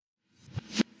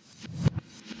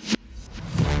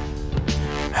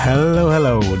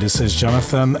Hello. This is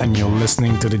Jonathan, and you're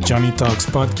listening to the Johnny Talks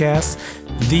podcast,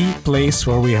 the place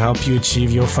where we help you achieve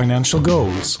your financial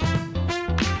goals.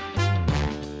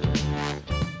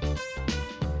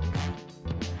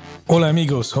 Hola,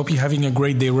 amigos. Hope you're having a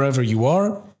great day wherever you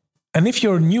are. And if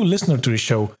you're a new listener to the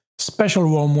show, special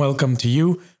warm welcome to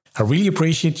you. I really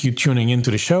appreciate you tuning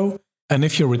into the show. And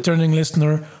if you're a returning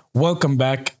listener, welcome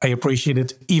back. I appreciate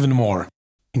it even more.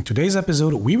 In today's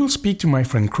episode, we will speak to my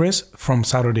friend Chris from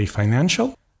Saturday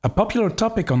Financial. A popular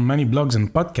topic on many blogs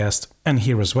and podcasts, and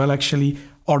here as well actually,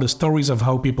 are the stories of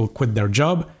how people quit their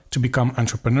job to become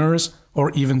entrepreneurs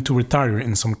or even to retire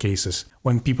in some cases.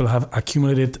 When people have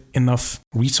accumulated enough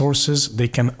resources, they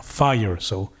can fire,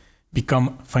 so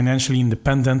become financially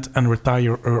independent and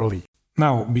retire early.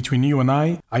 Now, between you and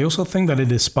I also think that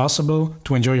it is possible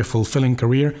to enjoy a fulfilling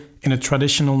career in a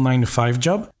traditional 9-to-5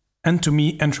 job. And to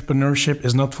me, entrepreneurship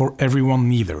is not for everyone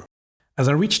neither. As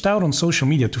I reached out on social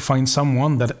media to find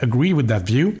someone that agreed with that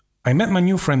view, I met my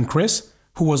new friend Chris,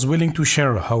 who was willing to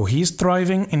share how he's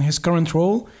thriving in his current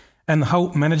role and how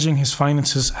managing his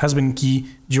finances has been key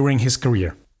during his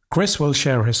career. Chris will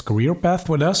share his career path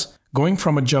with us, going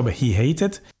from a job he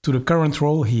hated to the current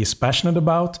role he is passionate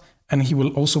about, and he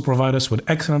will also provide us with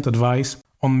excellent advice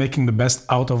on making the best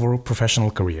out of our professional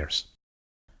careers.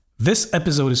 This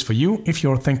episode is for you if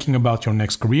you're thinking about your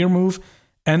next career move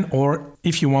and or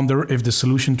if you wonder if the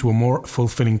solution to a more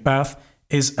fulfilling path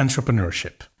is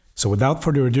entrepreneurship. So without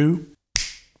further ado,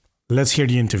 let's hear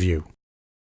the interview.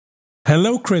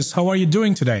 Hello, Chris. How are you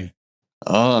doing today?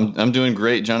 Oh, I'm doing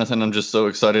great, Jonathan. I'm just so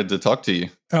excited to talk to you.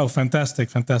 Oh,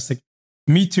 fantastic.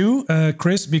 Me too,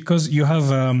 Chris, because you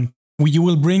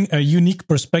will bring a unique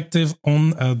perspective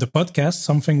on the podcast,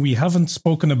 something we haven't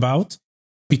spoken about.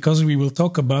 Because we will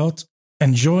talk about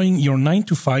enjoying your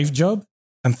 9-to-5 job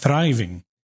and thriving.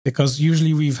 Because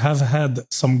usually we have had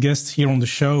some guests here on the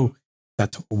show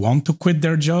that want to quit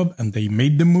their job and they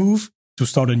made the move to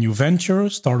start a new venture,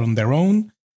 start on their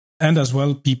own. And as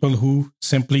well, people who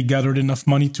simply gathered enough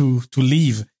money to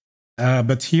leave.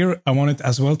 But here I wanted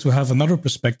as well to have another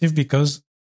perspective because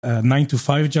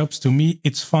 9-to-5 jobs, to me,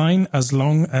 it's fine as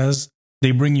long as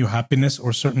they bring you happiness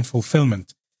or certain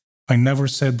fulfillment. I never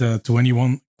said to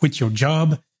anyone, quit your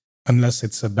job unless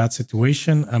it's a bad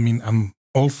situation. I mean, I'm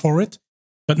all for it.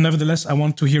 But nevertheless, I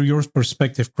want to hear your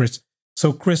perspective, Chris.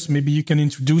 So, Chris, maybe you can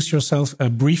introduce yourself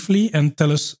briefly and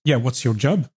tell us, what's your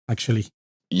job, actually?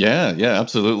 Yeah,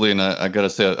 absolutely. And I got to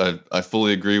say, I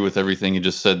fully agree with everything you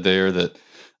just said there that,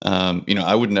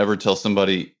 I would never tell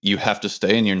somebody you have to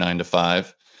stay in your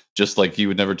 9-to-5, just like you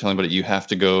would never tell anybody you have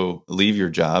to go leave your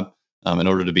job in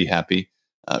order to be happy.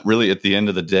 Really, at the end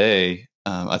of the day,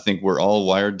 I think we're all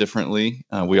wired differently.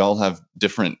 We all have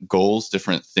different goals,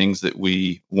 different things that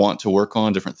we want to work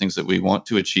on, different things that we want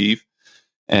to achieve.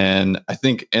 And I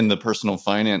think in the personal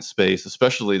finance space,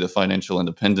 especially the financial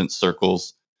independence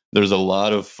circles, there's a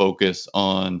lot of focus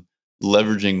on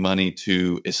leveraging money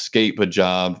to escape a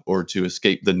job or to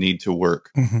escape the need to work,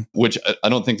 which I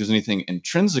don't think there's anything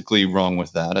intrinsically wrong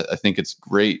with that. I think it's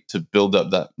great to build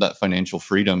up that financial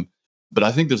freedom. But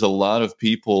I think there's a lot of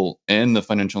people in the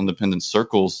financial independence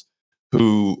circles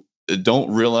who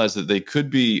don't realize that they could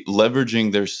be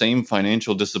leveraging their same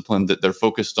financial discipline that they're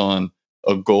focused on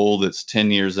a goal that's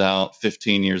 10 years out,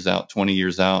 15 years out, 20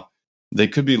 years out. They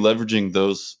could be leveraging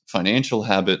those financial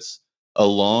habits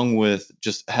along with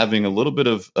just having a little bit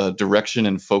of direction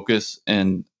and focus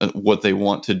and what they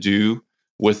want to do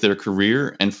with their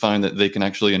career and find that they can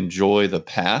actually enjoy the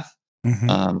path.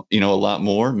 A lot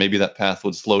more. Maybe that path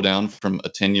would slow down from a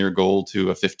 10-year goal to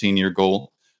a 15-year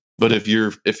goal. But if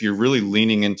you're really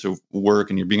leaning into work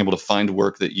and you're being able to find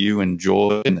work that you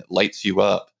enjoy and that lights you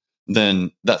up,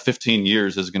 then that 15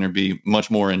 years is going to be much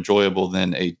more enjoyable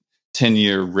than a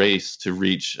 10-year race to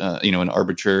reach, an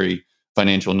arbitrary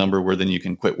financial number where then you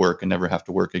can quit work and never have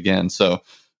to work again. So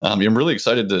I'm really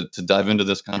excited to dive into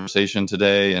this conversation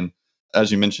today. And as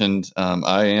you mentioned,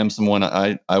 I am someone,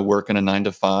 I work in a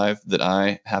 9-to-5 that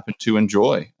I happen to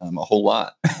enjoy a whole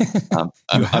lot.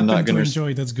 I'm not going to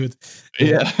enjoy. That's good.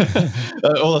 Yeah.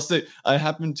 I'll say I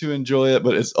happen to enjoy it,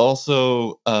 but it's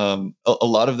also a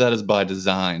lot of that is by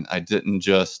design. I didn't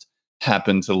just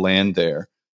happen to land there,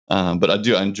 but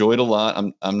I enjoy it a lot.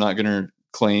 I'm not going to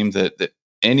claim that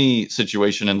any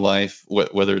situation in life,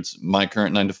 whether it's my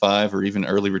current 9-to-5 or even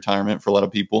early retirement for a lot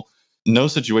of people, no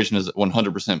situation is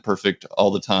 100% perfect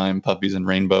all the time, puppies and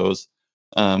rainbows.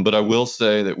 But I will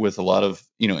say that with a lot of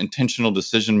intentional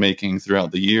decision making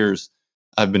throughout the years,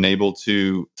 I've been able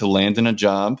to land in a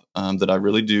job that I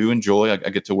really do enjoy. I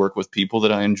get to work with people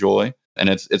that I enjoy, and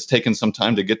it's taken some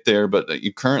time to get there. But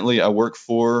currently, I work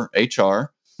for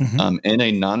HR in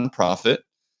a nonprofit,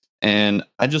 And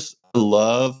I just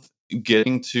love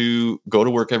getting to go to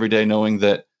work every day knowing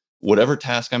that whatever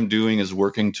task I'm doing is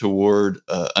working toward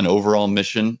an overall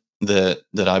mission that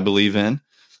I believe in.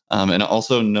 And I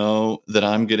also know that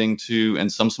I'm getting to, in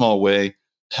some small way,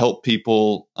 help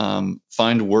people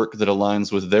find work that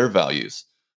aligns with their values.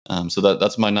 So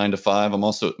that's my 9 to 5. I'm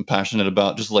also passionate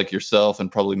about, just like yourself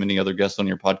and probably many other guests on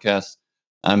your podcast,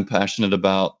 I'm passionate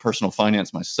about personal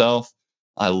finance myself.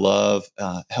 I love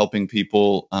helping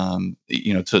people,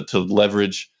 to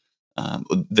leverage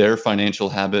their financial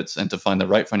habits and to find the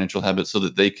right financial habits so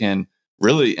that they can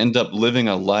really end up living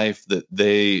a life that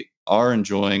they are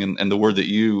enjoying. And the word that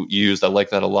you used, I like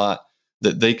that a lot,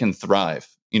 that they can thrive,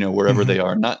 wherever Hmm. they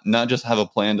are, not just have a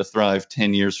plan to thrive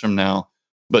 10 years from now,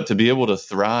 but to be able to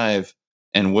thrive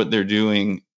in what they're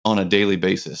doing on a daily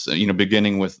basis,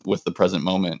 beginning with the present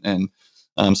moment.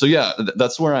 And so, yeah,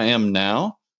 that's where I am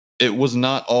now. It was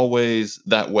not always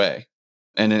that way.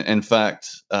 And in fact,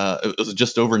 it was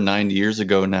just over 9 years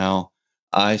ago now,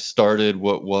 I started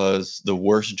what was the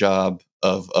worst job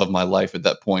of my life at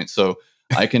that point. So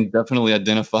I can definitely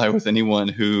identify with anyone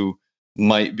who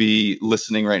might be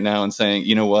listening right now and saying,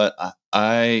 you know what,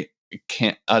 I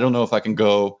can't, I don't know if I can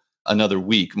go another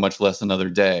week, much less another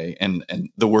day. And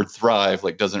the word thrive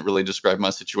like doesn't really describe my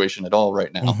situation at all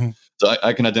right now. Hmm. So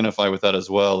I can identify with that as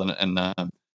well. And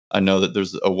I know that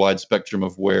there's a wide spectrum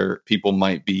of where people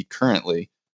might be currently.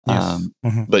 Yes.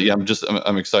 Hmm. But yeah,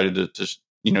 I'm excited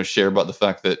to share about the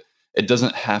fact that it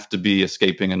doesn't have to be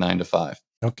escaping a 9 to 5.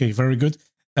 Okay, very good.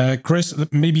 Chris,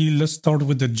 maybe let's start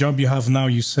with the job you have now.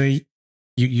 You say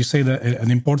that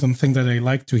an important thing that I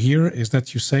like to hear is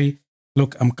that you say,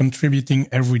 look, I'm contributing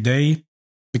every day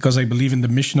because I believe in the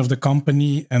mission of the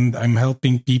company and I'm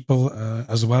helping people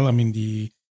as well. I mean,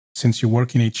 since you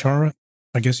work in HR,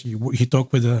 I guess you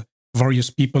talk with various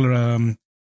people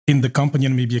in the company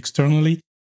and maybe externally,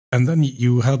 and then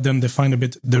you help them define a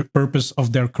bit the purpose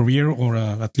of their career, or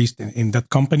at least in that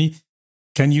company.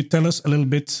 Can you tell us a little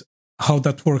bit how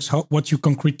that works? What you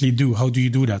concretely do? How do you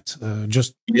do that?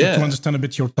 Just to Yeah. understand a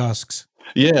bit your tasks.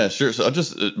 Yeah, sure. So I'll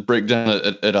just break down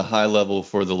at a high level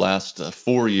for the last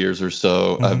 4 years or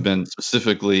so. I've Hmm. been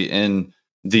specifically in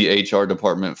the HR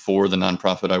department for the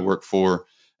nonprofit I work for.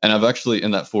 And I've actually,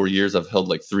 in that 4 years, I've held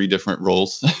like three different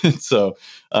roles. So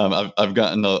I've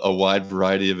gotten a wide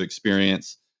variety of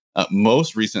experience.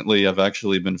 Most recently, I've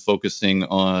actually been focusing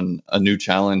on a new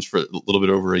challenge for a little bit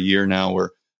over a year now,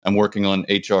 where I'm working on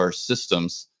HR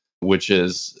systems, which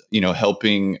is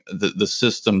helping the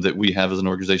system that we have as an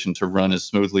organization to run as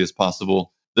smoothly as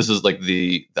possible. This is like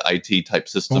the IT type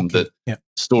system that Okay. Yeah.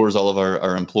 stores all of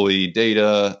our employee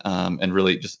data, and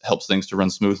really just helps things to run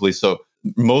smoothly. So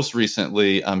most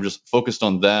recently, I'm just focused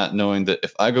on that, knowing that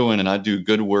if I go in and I do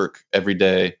good work every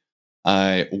day,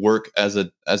 I work as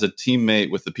a teammate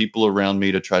with the people around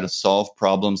me to try to solve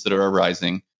problems that are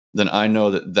arising, then I know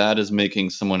that that is making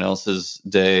someone else's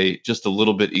day just a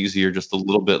little bit easier, just a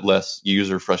little bit less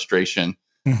user frustration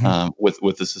Hmm.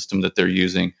 with the system that they're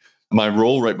using. My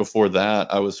role right before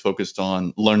that, I was focused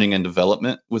on learning and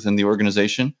development within the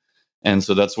organization, and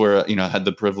so that's where I had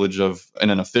the privilege of, in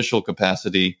an official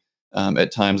capacity,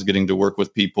 at times getting to work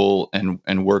with people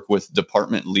and work with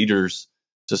department leaders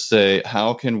to say,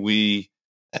 how can we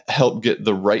help get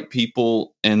the right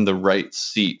people in the right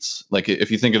seats. Like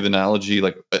if you think of the analogy,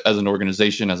 like as an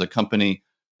organization, as a company,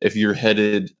 if you're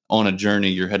headed on a journey,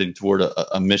 you're headed toward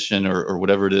a mission or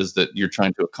whatever it is that you're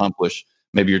trying to accomplish.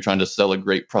 Maybe you're trying to sell a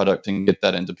great product and get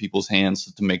that into people's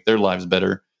hands to make their lives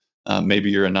better.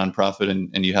 Maybe you're a nonprofit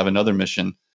and you have another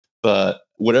mission. But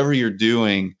whatever you're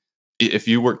doing, if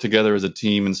you work together as a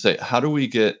team and say, how do we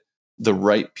get the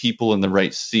right people in the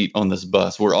right seat on this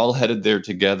bus? We're all headed there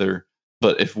together,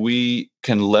 but if we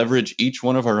can leverage each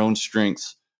one of our own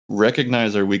strengths,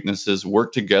 recognize our weaknesses,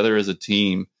 work together as a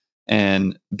team,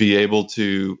 and be able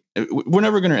to, we're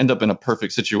never going to end up in a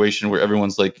perfect situation where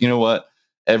everyone's like, you know what,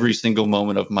 every single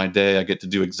moment of my day, I get to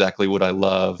do exactly what I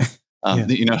love.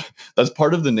 Yeah. That's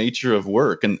part of the nature of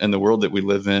work and the world that we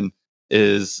live in,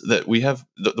 is that we have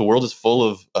the world is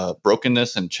full of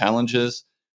brokenness and challenges.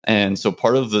 And so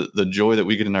part of the joy that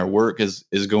we get in our work is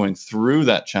going through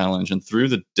that challenge and through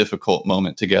the difficult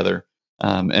moment together,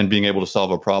 and being able to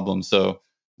solve a problem. So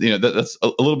that's a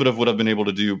little bit of what I've been able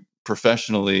to do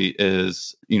professionally,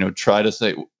 is try to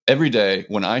say every day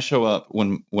when I show up,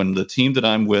 when the team that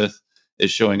I'm with is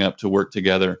showing up to work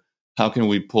together, how can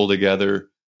we pull together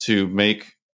to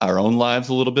make our own lives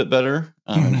a little bit better,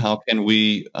 and Hmm. how can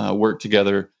we work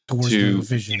together Towards the to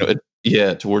vision.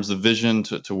 yeah, towards the vision,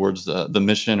 towards the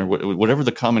mission, or whatever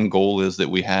the common goal is that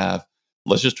we have.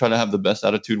 Let's just try to have the best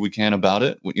attitude we can about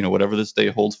it. Whatever this day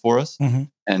holds for us, Hmm.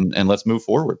 and let's move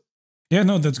forward. Yeah,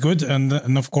 no, that's good.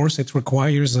 And of course, it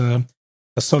requires a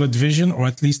solid vision, or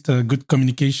at least a good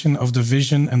communication of the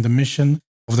vision and the mission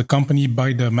of the company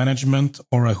by the management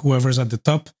or whoever's at the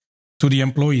top to the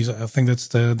employees. I think that's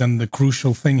then the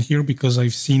crucial thing here, because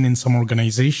I've seen in some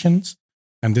organizations,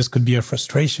 and this could be a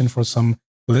frustration for some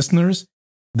listeners,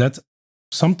 that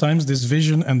sometimes this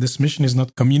vision and this mission is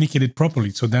not communicated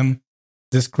properly. So then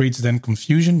this creates then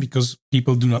confusion because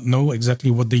people do not know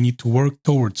exactly what they need to work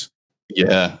towards.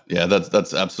 Yeah,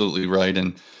 that's absolutely right,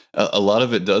 and a lot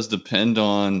of it does depend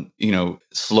on,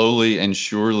 slowly and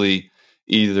surely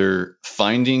either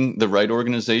finding the right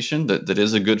organization that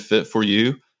is a good fit for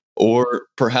you, or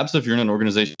perhaps if you're in an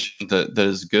organization that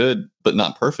is good but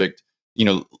not perfect,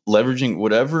 leveraging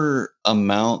whatever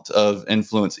amount of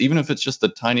influence, even if it's just the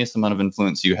tiniest amount of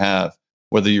influence you have,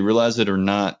 whether you realize it or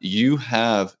not, you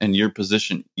have in your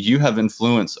position, you have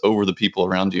influence over the people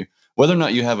around you. Whether or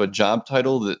not you have a job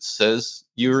title that says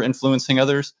you're influencing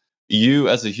others, you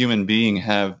as a human being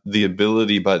have the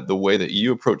ability, by the way that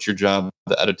you approach your job,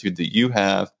 the attitude that you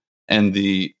have, and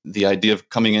the idea of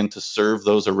coming in to serve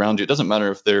those around you. It doesn't matter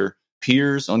if they're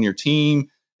peers on your team,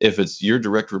 if it's your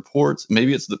direct reports,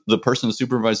 maybe it's the person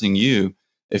supervising you.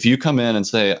 If you come in and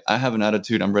say, I have an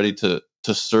attitude, I'm ready to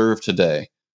serve today,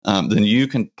 then you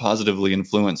can positively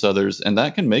influence others, and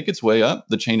that can make its way up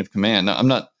the chain of command. Now, I'm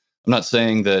not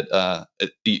saying that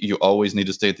you always need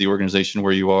to stay at the organization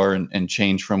where you are and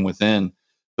change from within,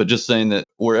 but just saying that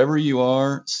wherever you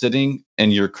are sitting in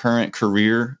your current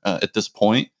career at this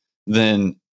point,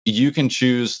 then you can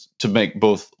choose to make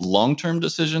both long-term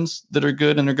decisions that are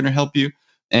good and are going to help you,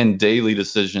 and daily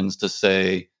decisions to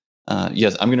say,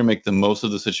 yes, I'm going to make the most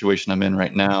of the situation I'm in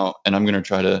right now, and I'm going to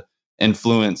try to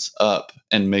influence up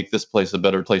and make this place a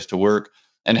better place to work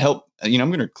and help. I'm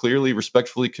going to clearly,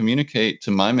 respectfully communicate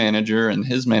to my manager and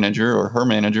his manager or her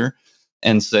manager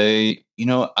and say,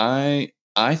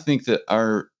 I think that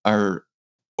our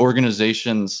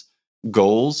organization's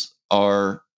goals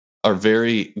are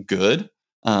very good,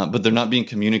 but they're not being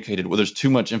communicated. Well, there's too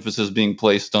much emphasis being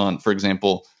placed on, for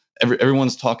example,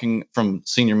 everyone's talking from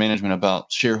senior management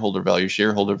about shareholder value,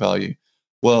 shareholder value.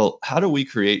 Well, how do we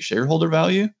create shareholder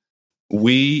value?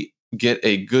 We get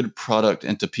a good product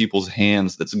into people's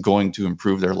hands that's going to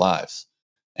improve their lives.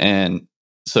 And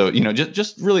so,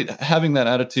 just really having that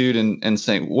attitude and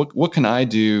saying, what can I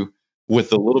do with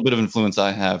the little bit of influence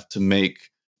I have to make,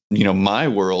 my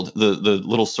world, the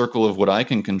little circle of what I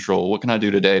can control, what can I do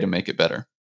today to make it better?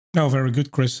 No, very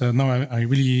good, Chris. No, I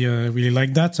really, really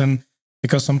like that. And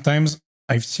because sometimes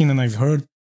I've seen and I've heard,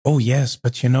 oh, yes,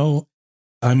 but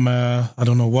I'm, I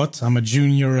don't know what, I'm a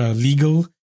junior legal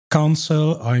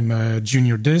counsel, I'm a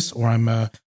junior this, or I'm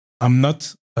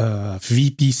not a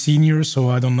VP senior, so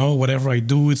I don't know, whatever I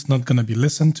do, it's not going to be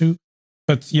listened to.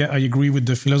 But yeah, I agree with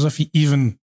the philosophy,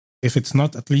 even if it's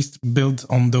not, at least build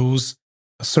on those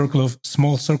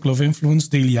small circle of influence,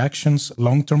 daily actions,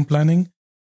 long-term planning.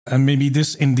 And maybe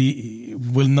this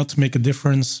will not make a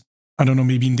difference, I don't know,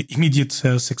 maybe in the immediate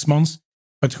 6 months,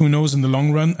 but who knows in the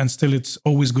long run. And still, it's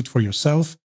always good for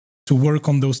yourself to work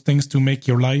on those things to make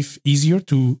your life easier,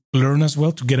 to learn as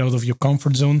well, to get out of your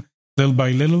comfort zone little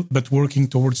by little, but working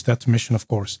towards that mission, of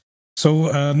course.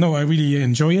 So, no, I really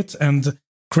enjoy it. And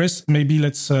Chris, maybe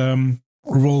let's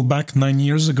roll back 9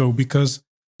 years ago, because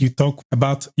you talk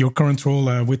about your current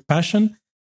role with passion,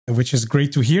 which is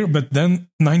great to hear. But then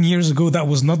 9 years ago, that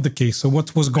was not the case. So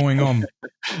what was going on?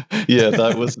 Yeah,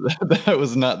 that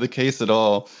was not the case at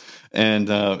all. And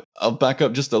I'll back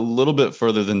up just a little bit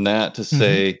further than that to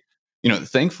say,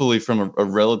 thankfully from a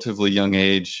relatively young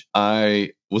age,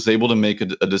 I was able to make a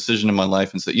decision in my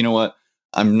life and say, you know what,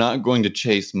 I'm not going to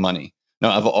chase money.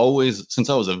 Now, I've always, since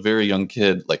I was a very young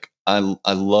kid, like I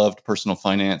loved personal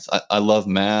finance. I love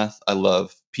math. I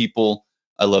love people.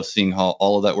 I love seeing how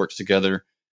all of that works together.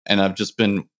 And I've just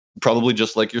been probably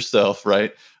just like yourself,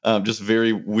 right? Just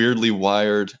very weirdly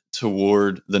wired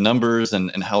toward the numbers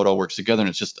and how it all works together. And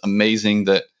it's just amazing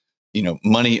that,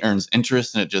 money earns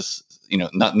interest, and it just,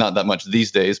 not that much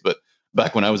these days, but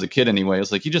back when I was a kid anyway,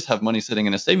 it's like you just have money sitting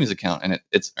in a savings account and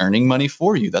it's earning money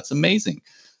for you. That's amazing.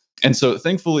 And so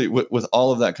thankfully, with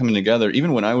all of that coming together,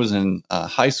 even when I was in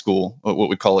high school, what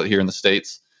we call it here in the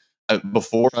States,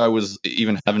 before I was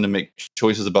even having to make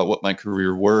choices about what my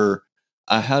career were,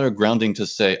 I had a grounding to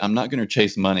say, I'm not going to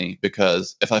chase money,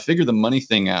 because if I figure the money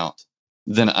thing out,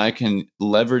 then I can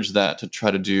leverage that to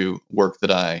try to do work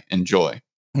that I enjoy.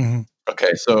 Mm-hmm.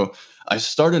 Okay, so I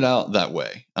started out that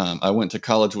way. I went to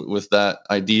college with that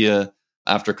idea.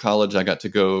 After college, I got to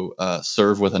go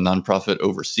serve with a nonprofit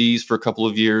overseas for a couple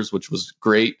of years, which was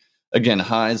great. Again,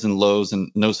 highs and lows,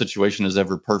 and no situation is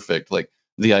ever perfect. Like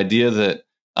the idea that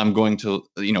I'm going to,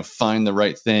 find the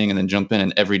right thing and then jump in,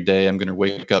 and every day I'm going to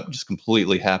wake up just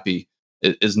completely happy.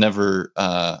 It is never,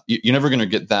 you're never going to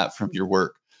get that from your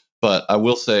work. But I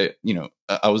will say,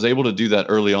 I was able to do that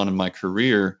early on in my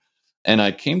career. And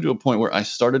I came to a point where I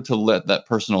started to let that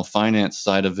personal finance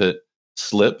side of it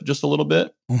slip just a little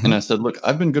bit. And I said, look,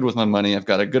 I've been good with my money. I've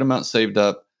got a good amount saved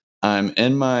up. I'm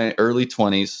in my early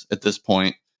 20s at this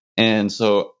point. And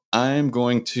so I'm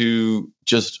going to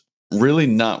just really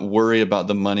not worry about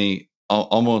the money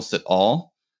almost at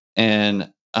all.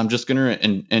 And I'm just going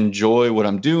to enjoy what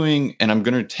I'm doing. And I'm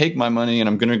going to take my money and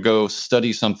I'm going to go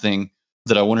study something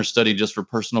that I want to study just for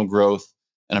personal growth.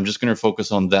 And I'm just going to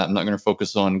focus on that. I'm not going to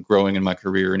focus on growing in my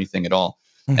career or anything at all.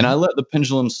 And I let the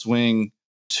pendulum swing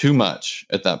too much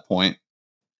at that point.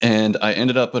 And I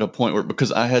ended up at a point where,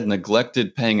 because I had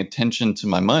neglected paying attention to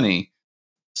my money,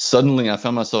 suddenly I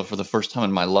found myself for the first time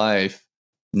in my life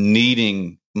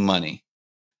needing money.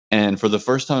 And for the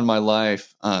first time in my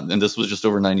life, and this was just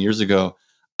over 9 years ago,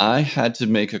 I had to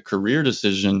make a career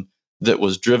decision that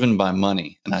was driven by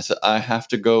money. And I said, I have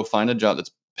to go find a job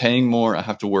that's paying more. I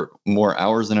have to work more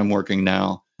hours than I'm working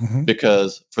now,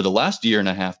 because for the last year and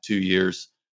a half, 2 years,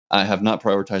 I have not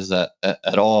prioritized that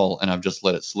at all. And I've just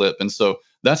let it slip. And so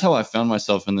that's how I found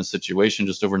myself in this situation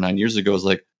just over 9 years ago. Is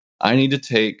like, I need to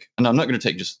take, and I'm not going to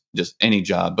take just any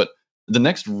job, but the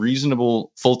next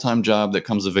reasonable full-time job that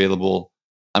comes available,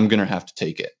 I'm going to have to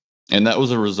take it. And that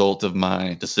was a result of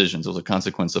my decisions. It was a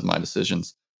consequence of my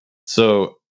decisions.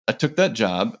 So I took that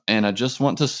job, and I just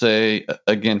want to say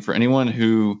again, for anyone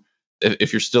who,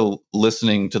 if you're still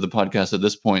listening to the podcast at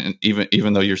this point, and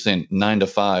even though you're saying 9 to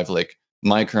 5, like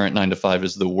my current 9 to 5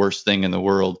 is the worst thing in the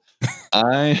world,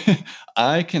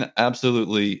 I can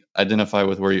absolutely identify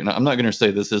with where I'm not going to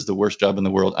say this is the worst job in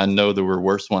the world. I know there were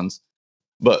worse ones,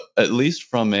 but at least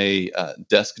from a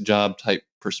desk job type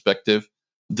perspective,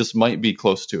 this might be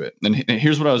close to it. And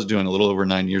here's what I was doing a little over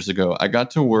 9 years ago. I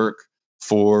got to work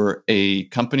for a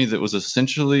company that was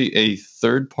essentially a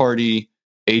third-party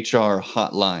HR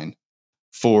hotline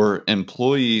for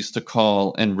employees to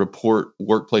call and report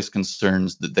workplace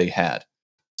concerns that they had.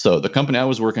 So the company I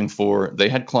was working for, they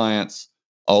had clients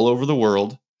all over the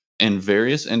world in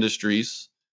various industries,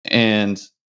 and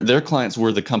their clients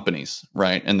were the companies,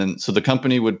 right? And then so the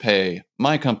company would pay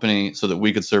my company so that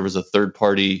we could serve as a third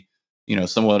party,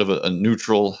 somewhat of a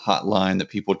neutral hotline that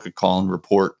people could call and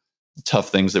report tough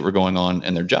things that were going on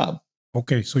in their job.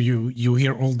 Okay, so you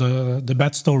hear all the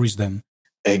bad stories then.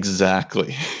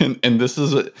 Exactly. And this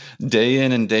is a day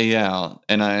in and day out.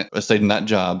 And I stayed in that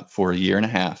job for a year and a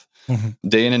half.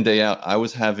 Day in and day out, I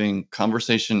was having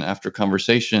conversation after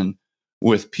conversation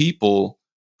with people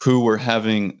who were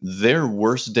having their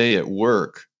worst day at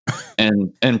work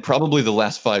and probably the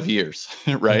last 5 years,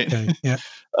 right? Okay, yeah.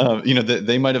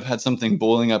 They might have had something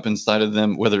boiling up inside of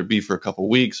them, whether it be for a couple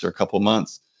weeks or a couple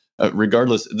months.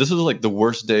 Regardless, this is like the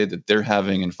worst day that they're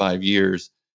having in 5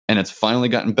 years. And it's finally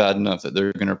gotten bad enough that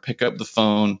they're going to pick up the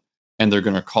phone and they're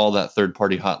going to call that third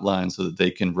party hotline so that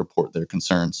they can report their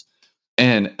concerns.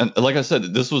 And like I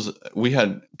said, we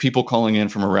had people calling in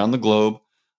from around the globe,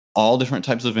 all different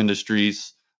types of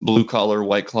industries, blue collar,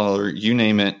 white collar, you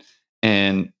name it.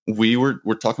 And we're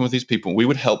talking with these people. We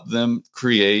would help them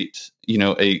create,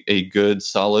 a good,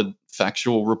 solid,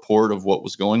 factual report of what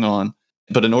was going on.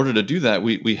 But in order to do that,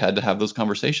 we had to have those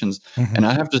conversations. And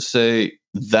I have to say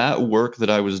that work that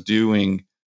I was doing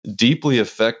deeply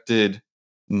affected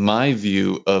my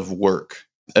view of work,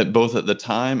 both at the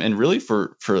time and really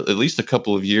for at least a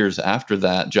couple of years after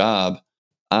that job.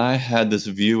 I had this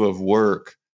view of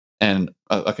work, and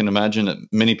I can imagine that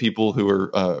many people who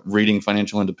are reading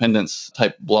financial independence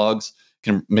type blogs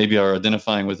are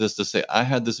identifying with this, to say I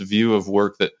had this view of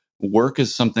work that work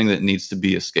is something that needs to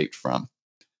be escaped from.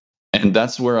 And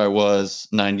that's where I was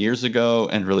 9 years ago,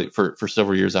 and really for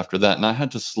several years after that. And I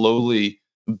had to slowly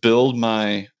build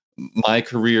my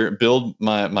career, build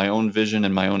my own vision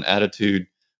and my own attitude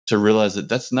to realize that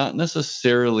that's not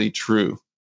necessarily true.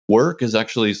 Work is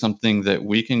actually something that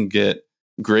we can get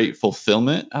great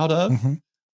fulfillment out of.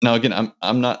 Now, again,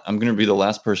 I'm going to be the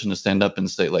last person to stand up and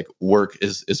say like work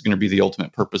is going to be the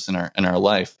ultimate purpose in our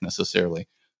life necessarily.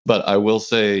 But I will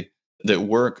say that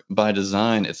work by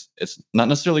design, it's not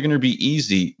necessarily going to be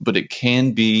easy, but it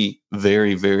can be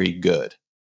very, very good.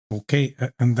 Okay.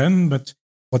 But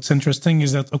what's interesting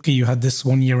is that, okay, you had this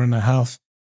 1 year and a half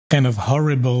kind of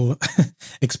horrible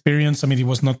experience. I mean, it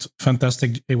was not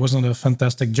fantastic. It wasn't a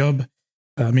fantastic job.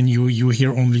 I mean, you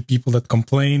hear only people that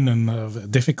complain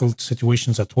and difficult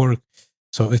situations at work.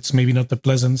 So it's maybe not the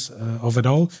pleasance of it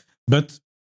all. But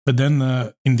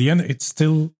then in the end, it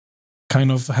still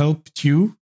kind of helped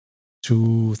you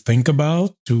to think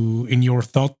about, to in your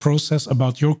thought process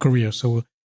about your career. So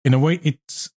in a way,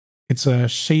 it's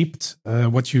shaped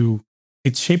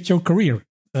it shaped your career,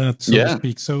 so to Yeah.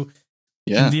 speak. So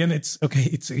in Yeah. the end, it's okay.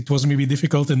 It was maybe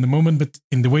difficult in the moment, but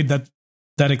in the way that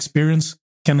that experience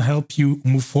can help you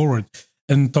move forward.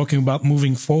 And talking about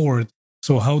moving forward,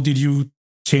 so how did you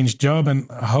change job, and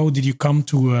how did you come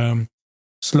to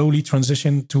slowly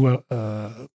transition to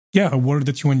a work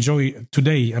that you enjoy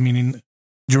today? I mean,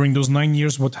 during those 9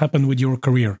 years, what happened with your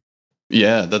career?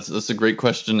 Yeah, that's a great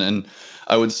question, and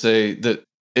I would say that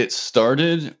it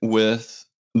started with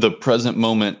the present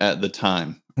moment at the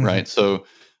time, Hmm. right? So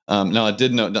now I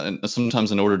did know that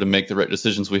sometimes in order to make the right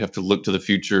decisions, we have to look to the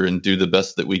future and do the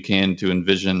best that we can to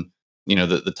envision,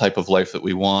 the type of life that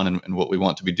we want and what we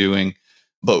want to be doing.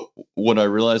 But what I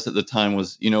realized at the time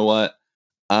was, you know what?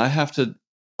 I have to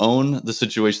own the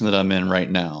situation that I'm in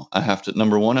right now. I have to,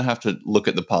 number one, I have to look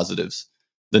at the positives.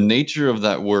 The nature of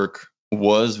that work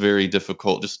was very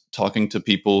difficult. Just talking to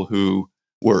people who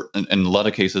were, in a lot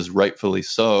of cases, rightfully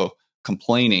so,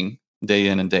 complaining day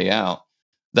in and day out.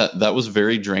 That was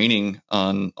very draining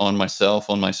on myself,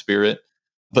 on my spirit.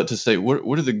 But to say,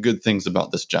 what are the good things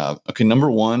about this job? Okay,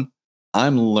 number one,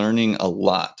 I'm learning a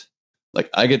lot. Like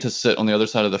I get to sit on the other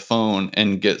side of the phone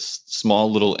and get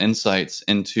small little insights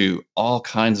into all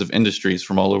kinds of industries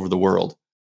from all over the world.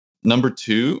 Number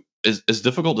two, is as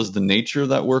difficult as the nature of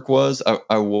that work was,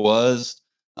 I was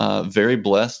very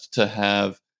blessed to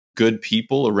have good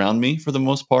people around me for the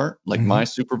most part, like Hmm. my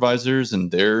supervisors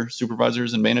and their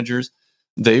supervisors and managers.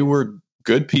 They were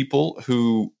good people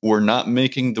who were not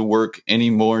making the work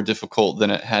any more difficult than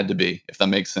it had to be, if that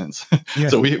makes sense. Yeah.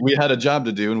 So we had a job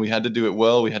to do, and we had to do it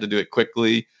well. We had to do it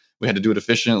quickly. We had to do it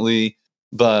efficiently.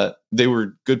 But they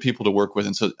were good people to work with,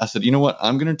 and so I said, you know what?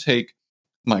 I'm going to take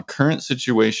my current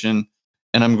situation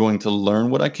and I'm going to learn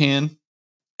what I can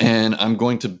and I'm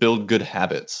going to build good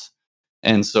habits.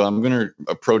 And so I'm going to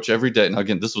approach every day. Now,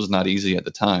 again, this was not easy at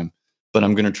the time, but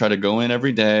I'm going to try to go in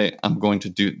every day. I'm going to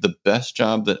do the best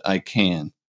job that I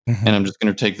can. Hmm. And I'm just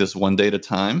going to take this one day at a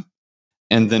time.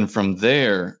 And then from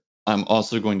there, I'm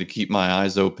also going to keep my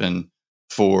eyes open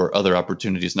for other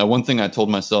opportunities. Now, one thing I told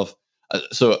myself, I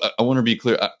want to be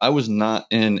clear, I was not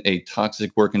in a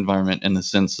toxic work environment in the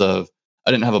sense of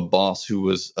I didn't have a boss who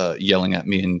was yelling at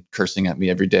me and cursing at me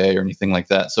every day or anything like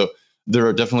that. So there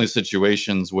are definitely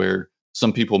situations where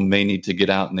some people may need to get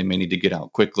out and they may need to get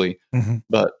out quickly. Hmm.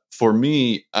 But for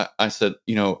me, I said,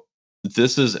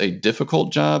 this is a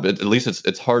difficult job. At least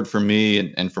it's hard for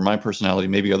me and for my personality.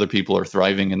 Maybe other people are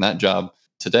thriving in that job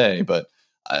today, but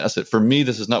I said for me,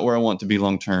 this is not where I want to be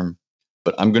long term.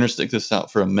 But I'm going to stick this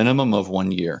out for a minimum of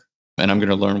 1 year, and I'm going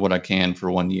to learn what I can for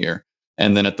 1 year.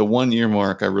 And then at the 1 year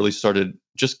mark, I really started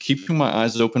just keeping my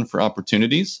eyes open for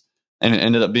opportunities, and it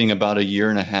ended up being about a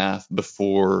year and a half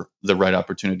before the right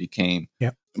opportunity came. Yeah.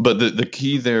 But the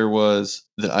key there was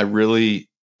that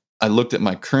I looked at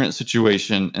my current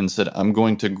situation and said, I'm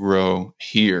going to grow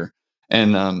here.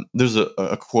 And there's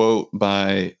a quote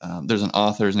by there's an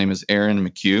author. His name is Aaron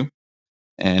McHugh,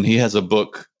 and he has a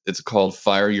book. It's called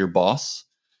Fire Your Boss,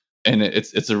 and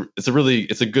it's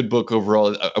a good book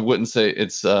overall. I wouldn't say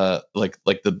it's like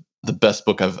the best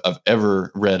book I've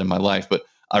ever read in my life, but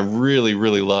I really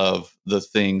really love the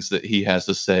things that he has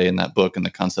to say in that book and the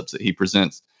concepts that he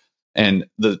presents. And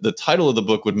the title of the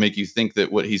book would make you think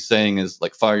that what he's saying is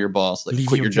like fire your boss, like Leave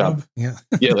quit your your job. job. Yeah.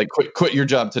 Yeah, like quit your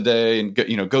job today and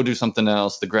go do something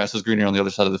else. The grass is greener on the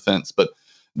other side of the fence. But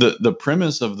the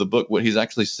premise of the book, what he's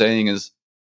actually saying is,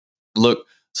 look,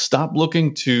 stop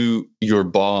looking to your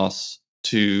boss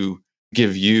to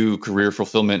give you career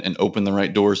fulfillment and open the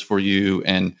right doors for you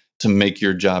and to make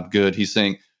your job good. He's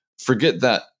saying, forget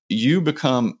that. You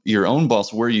become your own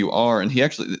boss where you are. And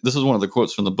this is one of the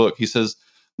quotes from the book. He says,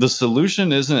 the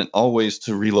solution isn't always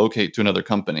to relocate to another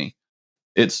company,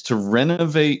 it's to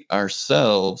renovate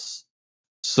ourselves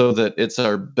so that it's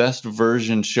our best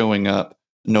version showing up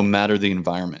no matter the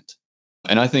environment.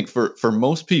 And I think for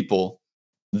most people,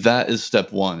 that is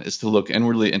step one, is to look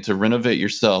inwardly and to renovate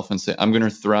yourself and say, I'm going to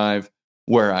thrive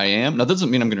where I am. Now, that doesn't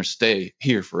mean I'm going to stay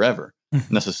here forever Mhm.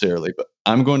 necessarily, but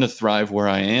I'm going to thrive where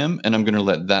I am and I'm going to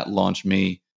let that launch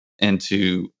me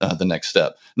into the next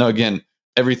step. Now, again,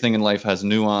 everything in life has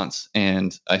nuance.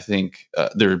 And I think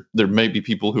there may be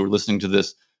people who are listening to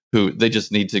this who they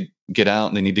just need to get out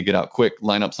and they need to get out quick,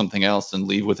 line up something else and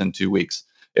leave within 2 weeks.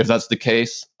 If that's the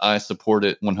case, I support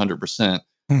it 100%.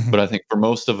 Mhm. But I think for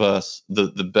most of us,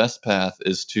 the best path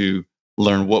is to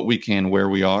learn what we can where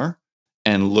we are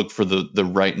and look for the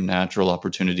right natural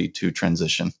opportunity to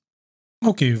transition.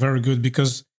 Okay, very good.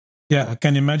 Because yeah, I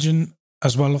can imagine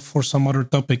as well for some other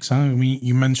topics. Huh?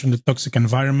 You mentioned the toxic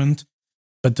environment.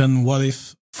 But then what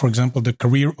if, for example, the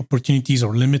career opportunities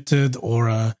are limited, or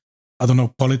I don't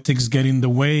know, politics get in the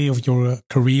way of your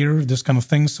career, this kind of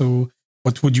thing. So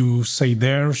what would you say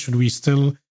there? Should we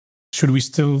still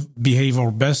behave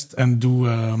our best and do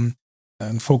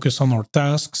and focus on our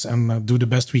tasks and do the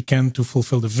best we can to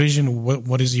fulfill the vision?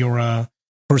 What is your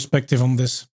perspective on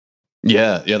this?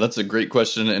 Yeah, that's a great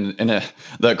question, and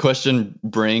that question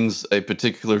brings a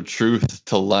particular truth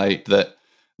to light that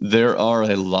there are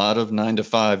a lot of 9 to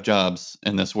 5 jobs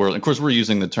in this world. Of course, we're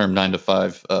using the term 9 to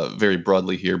 5 very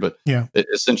broadly here, but Yeah.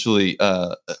 Essentially,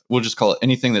 we'll just call it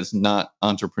anything that's not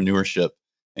entrepreneurship,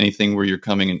 anything where you're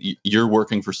coming and you're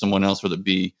working for someone else, whether it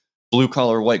be blue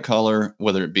collar, white collar,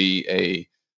 whether it be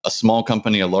a small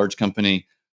company, a large company.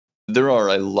 There are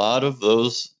a lot of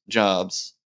those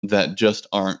jobs that just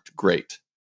aren't great.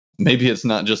 Maybe it's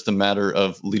not just a matter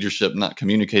of leadership not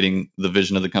communicating the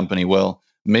vision of the company well.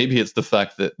 Maybe it's the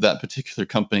fact that that particular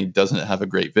company doesn't have a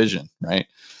great vision, right?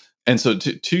 And so,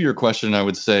 to your question, I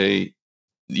would say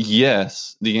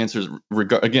yes. The answer is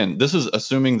again, this is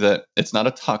assuming that it's not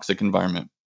a toxic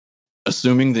environment,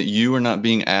 assuming that you are not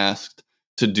being asked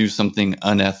to do something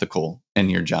unethical in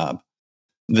your job.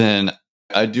 Then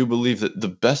I do believe that the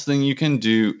best thing you can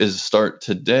do is start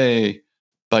today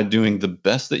by doing the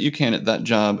best that you can at that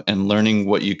job and learning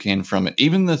what you can from it.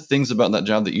 Even the things about that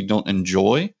job that you don't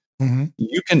enjoy,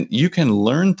 you can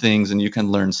learn things, and you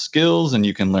can learn skills, and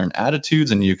you can learn attitudes,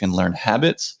 and you can learn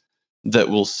habits that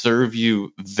will serve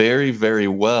you very, very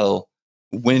well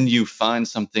when you find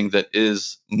something that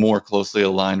is more closely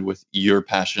aligned with your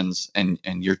passions and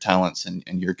your talents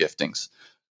and your giftings.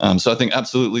 So I think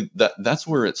absolutely that's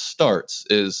where it starts,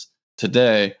 is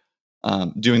today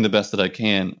doing the best that I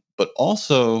can, but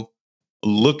also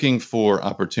looking for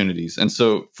opportunities. And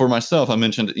so for myself, I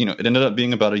mentioned, it ended up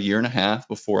being about a year and a half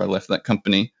before I left that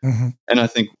company. And I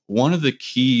think one of the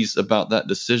keys about that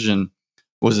decision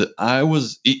was that I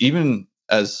was, even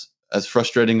as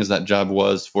frustrating as that job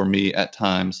was for me at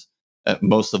times, at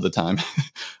most of the time,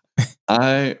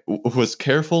 I was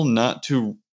careful not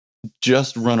to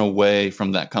just run away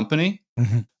from that company,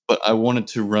 but I wanted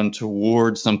to run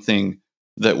toward something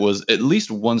that was at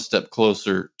least one step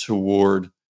closer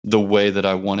toward the way that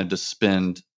I wanted to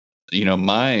spend,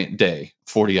 my day,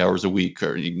 40 hours a week,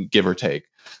 or give or take.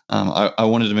 I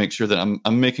wanted to make sure that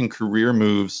I'm making career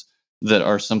moves that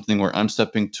are something where I'm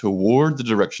stepping toward the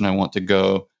direction I want to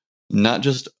go, not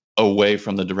just away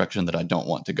from the direction that I don't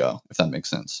want to go, if that makes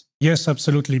sense. Yes,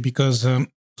 absolutely. Because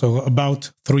so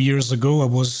about 3 years ago, I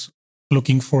was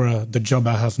looking for the job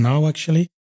I have now, actually.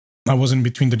 I was in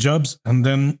between the jobs, and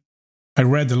then I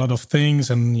read a lot of things,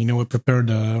 and, I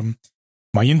prepared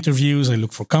my interviews. I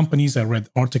looked for companies. I read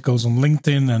articles on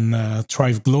LinkedIn and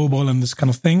Thrive Global and this kind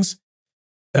of things.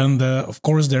 And of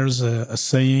course, there's a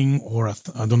saying, or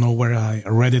I don't know where I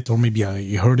read it, or maybe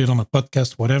I heard it on a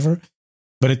podcast, whatever.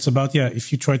 But it's about,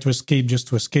 if you try to escape just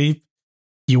to escape,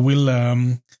 you will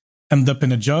end up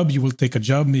in a job. You will take a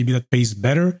job maybe that pays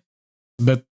better,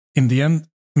 but in the end,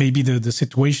 maybe the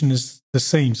situation is the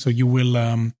same. So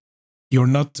you're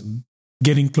not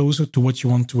getting closer to what you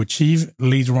want to achieve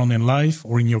later on in life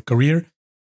or in your career.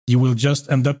 You will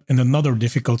just end up in another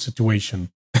difficult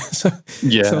situation. so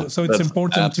it's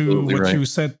important to what you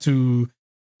said to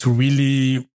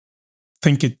really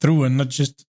think it through and not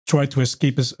just try to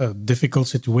escape a difficult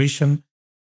situation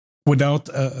without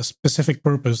a specific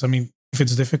purpose. I mean, if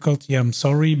it's difficult, I'm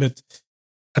sorry, but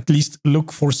at least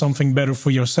look for something better for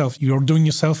yourself. You're doing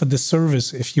yourself a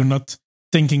disservice if you're not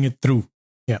thinking it through.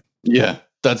 Yeah,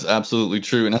 that's absolutely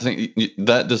true. And I think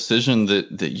that decision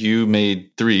that you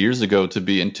made 3 years ago to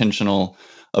be intentional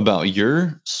about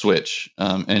your switch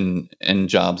and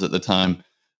jobs at the time,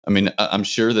 I mean, I'm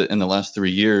sure that in the last 3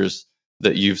 years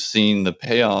that you've seen the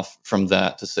payoff from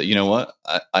that to say, you know what,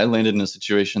 I landed in a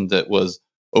situation that was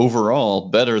overall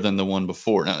better than the one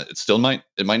before. Now,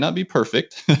 it might not be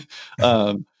perfect,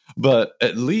 but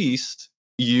at least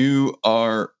you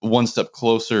are one step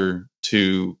closer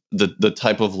to the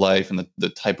type of life and the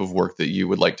type of work that you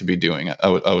would like to be doing. I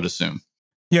would assume.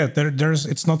 Yeah, there's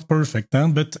it's not perfect,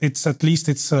 but it's at least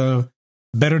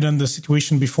better than the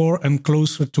situation before and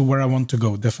closer to where I want to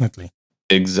go. Definitely.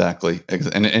 Exactly.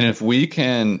 And if we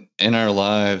can in our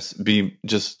lives be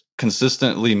just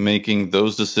consistently making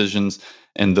those decisions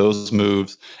and those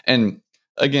moves, and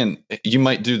again, you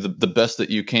might do the best that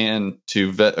you can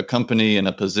to vet a company and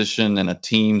a position and a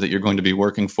team that you're going to be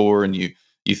working for, and you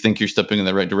think you're stepping in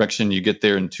the right direction. You get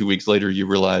there, and 2 weeks later, you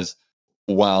realize,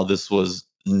 wow, this was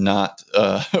not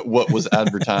what was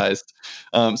advertised.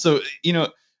 So,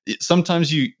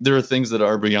 sometimes there are things that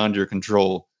are beyond your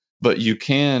control, but you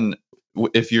can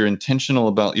if you're intentional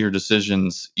about your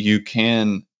decisions, you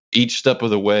can each step of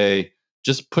the way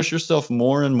just push yourself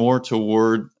more and more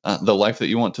toward the life that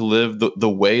you want to live, the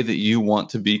way that you want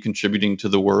to be contributing to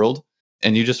the world.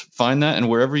 And you just find that, and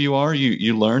wherever you are,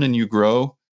 you learn and you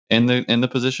grow in the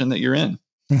position that you're in.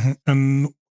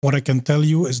 And what I can tell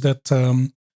you is that,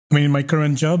 in my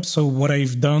current job, so what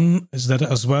I've done is that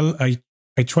as well, I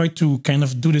try to kind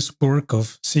of do this work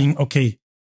of seeing, okay,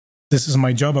 this is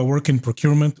my job. I work in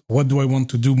procurement. What do I want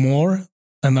to do more?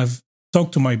 And I've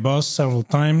talked to my boss several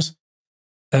times,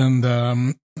 and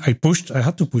I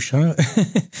had to push. Huh?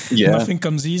 Yeah. Nothing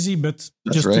comes easy, but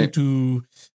That's just right.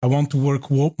 I want to work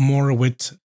more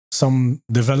with some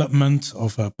development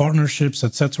of partnerships,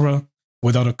 etc.,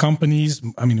 with other companies.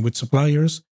 With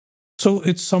suppliers. So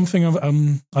it's something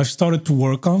I've started to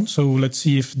work on. So let's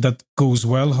see if that goes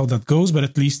well, how that goes. But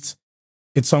at least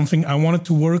it's something I wanted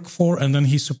to work for, and then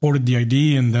he supported the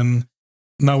idea, and then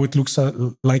now it looks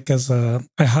like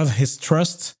I have his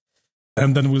trust,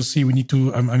 and then we'll see. We need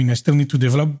to. I still need to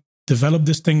develop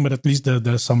this thing, but at least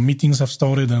some meetings have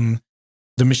started and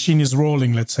the machine is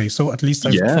rolling. Let's say so. At least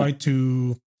I've tried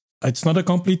to. It's not a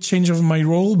complete change of my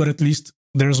role, but at least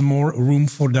there's more room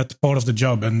for that part of the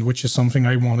job, and which is something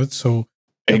I wanted. So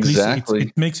at least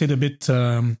it makes it a bit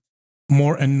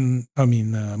more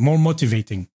more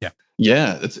motivating. Yeah.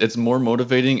 Yeah, it's more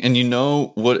motivating. And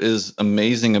what is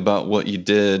amazing about what you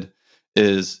did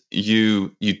is you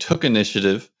took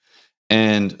initiative.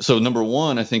 And so number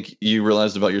one, I think you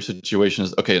realized about your situation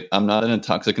is, okay, I'm not in a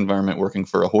toxic environment working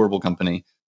for a horrible company.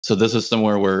 So this is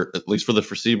somewhere where, at least for the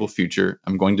foreseeable future,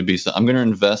 I'm going to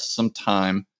invest some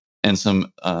time and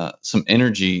some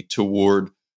energy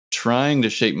toward trying to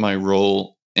shape my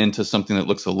role into something that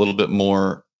looks a little bit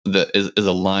more that is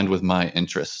aligned with my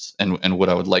interests and what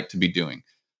I would like to be doing.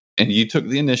 And you took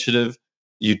the initiative.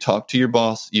 You talked to your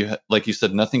boss. Like you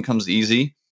said, nothing comes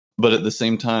easy, but at the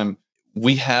same time,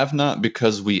 we have not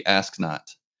because we ask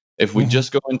not. If we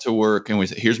just go into work and we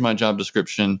say, here's my job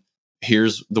description,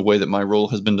 here's the way that my role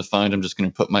has been defined, I'm just going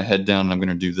to put my head down and I'm going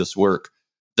to do this work,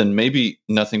 then maybe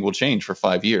nothing will change for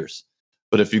 5 years.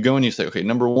 But if you go and you say, okay,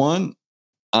 number one,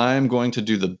 I'm going to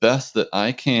do the best that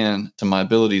I can to my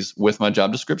abilities with my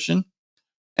job description.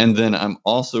 And then I'm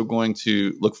also going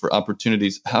to look for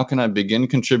opportunities. How can I begin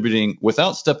contributing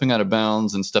without stepping out of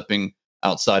bounds and stepping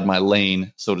outside my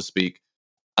lane, so to speak?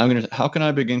 How can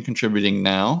I begin contributing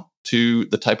now to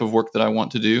the type of work that I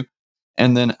want to do?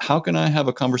 And then how can I have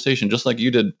a conversation, just like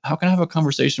you did? How can I have a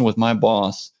conversation with my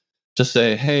boss to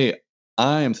say, hey,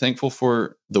 I am thankful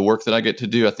for the work that I get to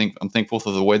do. I'm thankful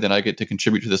for the way that I get to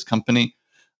contribute to this company.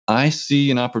 I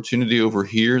see an opportunity over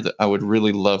here that I would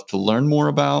really love to learn more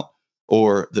about,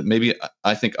 or that maybe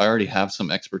I think I already have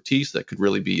some expertise that could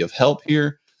really be of help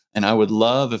here. And I would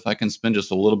love if I can spend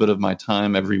just a little bit of my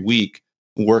time every week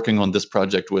working on this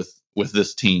project with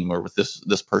this team or with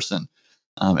this person.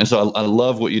 And so I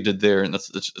love what you did there. And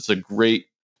it's a great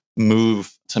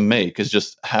move to make, is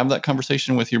just have that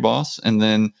conversation with your boss and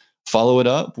then follow it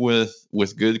up with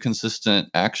good, consistent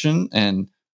action. And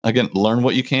again, learn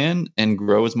what you can and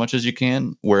grow as much as you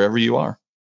can wherever you are.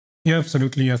 Yeah,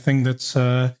 absolutely. I think that's.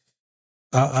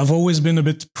 I've always been a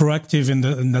bit proactive in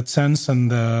that sense, and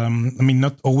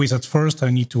not always at first.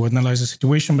 I need to analyze the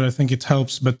situation, but I think it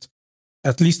helps. But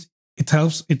at least it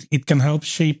helps. It can help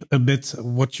shape a bit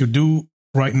what you do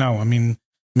right now.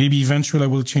 Maybe eventually I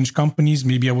will change companies.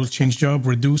 Maybe I will change job,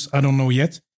 reduce. I don't know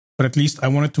yet. But at least I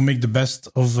wanted to make the best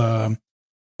of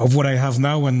what I have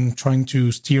now and trying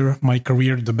to steer my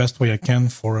career the best way I can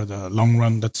for the long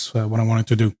run. That's what I wanted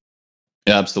to do.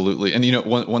 Yeah, absolutely. And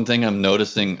one thing I'm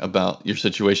noticing about your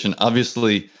situation,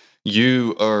 obviously,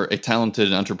 you are a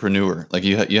talented entrepreneur. Like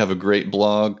you have a great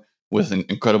blog with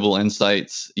incredible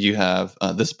insights. You have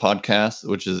this podcast,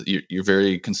 which is you're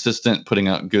very consistent, putting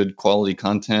out good quality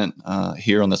content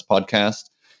here on this podcast.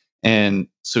 And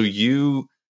so you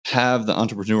have the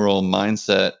entrepreneurial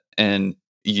mindset, and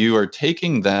you are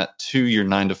taking that to your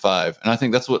 9 to 5. And I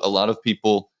think that's what a lot of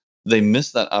people, they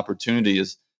miss that opportunity.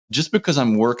 Is just because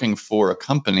I'm working for a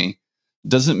company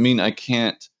doesn't mean I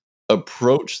can't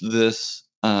approach this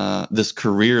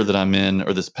career that I'm in,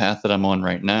 or this path that I'm on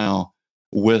right now,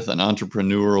 with an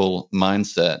entrepreneurial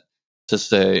mindset to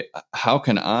say, how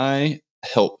can I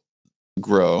help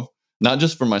grow, not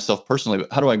just for myself personally,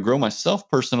 but how do I grow myself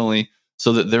personally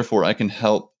so that therefore I can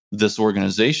help this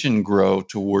organization grow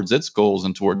towards its goals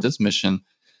and towards its mission.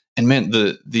 And man,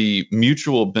 the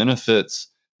mutual benefits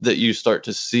that you start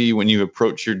to see when you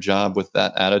approach your job with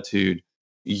that attitude,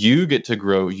 you get to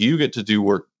grow, you get to do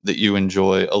work that you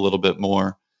enjoy a little bit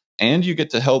more, and you get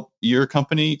to help your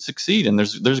company succeed. And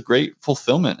there's great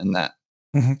fulfillment in that.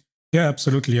 Mm-hmm. Yeah,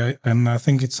 absolutely. And I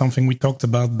think it's something we talked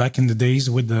about back in the days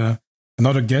with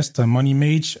another guest, Money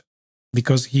Mage,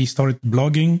 because he started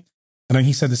blogging. And then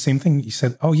he said the same thing. He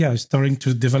said, oh, yeah, I'm starting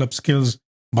to develop skills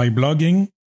by blogging.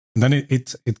 And then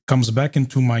it comes back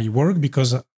into my work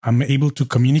because I'm able to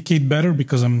communicate better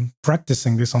because I'm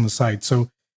practicing this on the side. So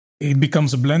it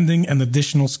becomes a blending and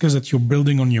additional skills that you're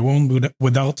building on your own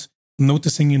without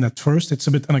noticing it at first. It's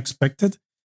a bit unexpected,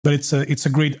 but it's a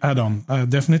great add-on,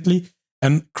 definitely.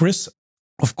 And Chris,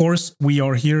 of course, we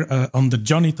are here on the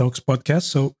Johnny Talks podcast,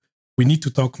 so we need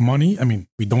to talk money. I mean,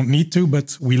 we don't need to,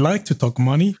 but we like to talk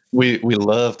money. We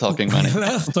love talking money. We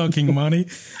love talking money.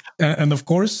 And of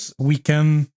course, we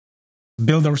can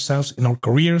build ourselves in our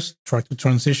careers, try to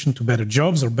transition to better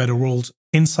jobs or better roles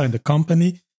inside the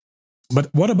company. But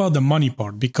what about the money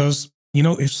part? Because,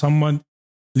 if someone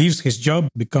leaves his job,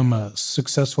 become a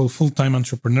successful full-time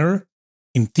entrepreneur,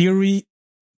 in theory,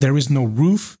 there is no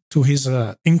roof to his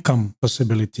income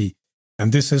possibility.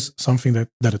 And this is something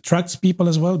that attracts people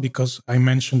as well, because I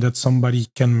mentioned that somebody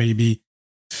can maybe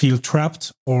feel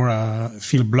trapped or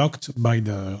feel blocked by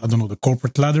the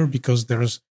corporate ladder because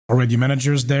there's already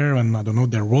managers there and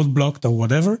they're roadblocked or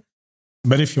whatever.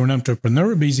 But if you're an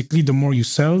entrepreneur, basically, the more you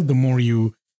sell, the more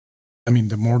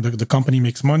the company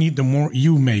makes money, the more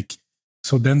you make.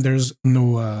 So then there's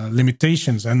no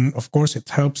limitations. And of course, it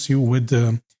helps you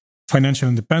with financial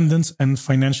independence and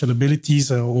financial abilities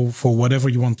for whatever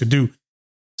you want to do.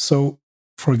 So,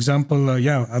 for example,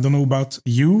 I don't know about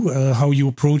you, how you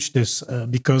approach this,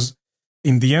 because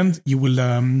in the end, you will,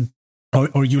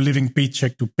 are you living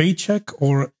paycheck to paycheck,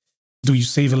 or do you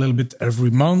save a little bit every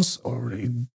month, or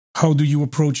how do you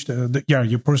approach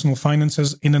your personal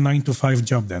finances in a 9-to-5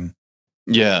 job then?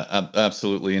 Yeah,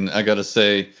 absolutely. And I got to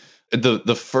say,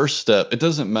 the first step, it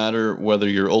doesn't matter whether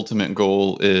your ultimate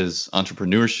goal is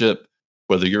entrepreneurship,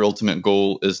 whether your ultimate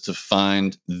goal is to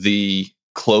find the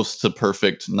close to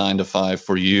perfect 9-to-5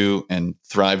 for you and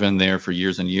thrive in there for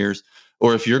years and years,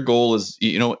 or if your goal is,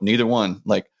 neither one.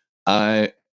 Like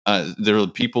there are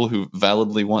people who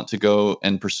validly want to go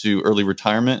and pursue early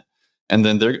retirement, and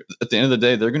then they're at the end of the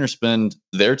day, they're going to spend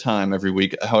their time every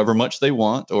week, however much they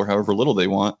want or however little they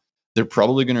want. They're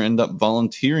probably going to end up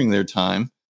volunteering their time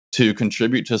to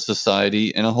contribute to society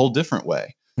in a whole different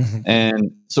way. Mm-hmm.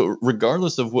 And so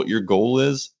regardless of what your goal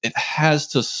is, it has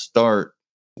to start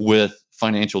with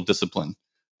financial discipline.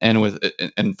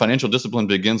 And financial discipline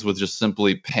begins with just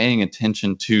simply paying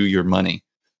attention to your money.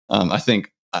 I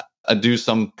think I do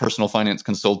some personal finance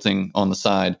consulting on the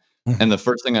side. Mm-hmm. And the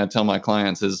first thing I tell my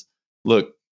clients is,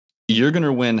 look, you're going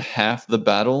to win half the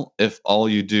battle if all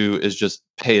you do is just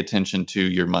pay attention to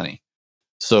your money.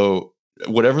 So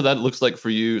whatever that looks like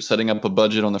for you, setting up a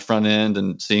budget on the front end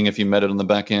and seeing if you met it on the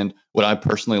back end. What I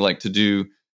personally like to do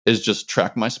is just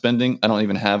track my spending. I don't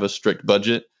even have a strict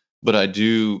budget, but I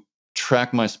do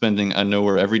track my spending. I know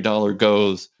where every dollar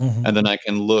goes. Mm-hmm. And then I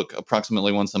can look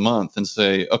approximately once a month and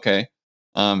say, okay,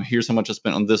 here's how much I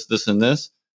spent on this, this, and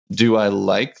this. Do I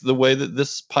like the way that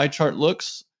this pie chart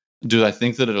looks? Do I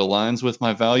think that it aligns with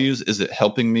my values? Is it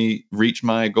helping me reach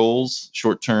my goals,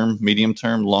 short term, medium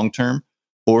term, long term?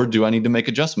 Or do I need to make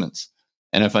adjustments?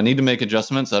 And if I need to make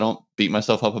adjustments, I don't beat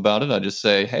myself up about it. I just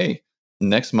say, hey,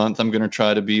 next month I'm going to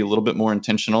try to be a little bit more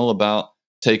intentional about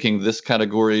taking this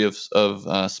category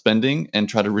of spending and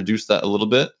try to reduce that a little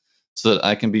bit so that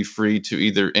I can be free to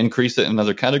either increase it in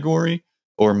another category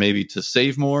or maybe to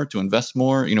save more, to invest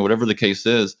more, whatever the case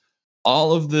is.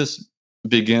 All of this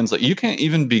begins, like, you can't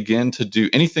even begin to do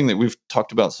anything that we've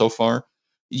talked about so far.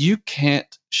 You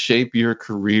can't shape your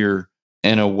career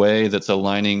in a way that's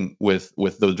aligning with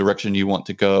the direction you want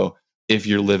to go if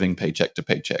you're living paycheck to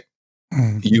paycheck.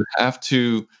 Mm. You have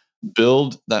to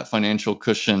build that financial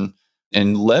cushion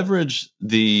and leverage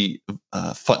the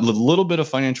little bit of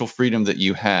financial freedom that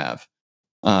you have.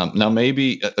 Now,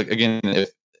 maybe, again,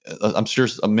 I'm sure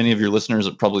many of your listeners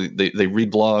are probably, they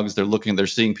read blogs, they're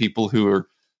seeing people who are,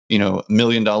 $1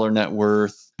 million net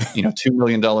worth, $2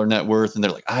 million net worth, and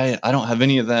they're like, I don't have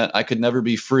any of that. I could never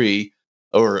be free.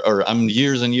 Or I'm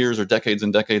years and years or decades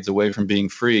and decades away from being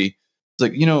free. It's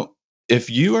like, if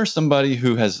you are somebody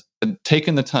who has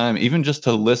taken the time even just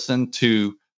to listen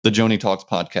to the Johnny Talks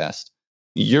podcast,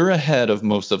 you're ahead of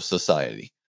most of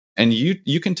society. And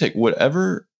you can take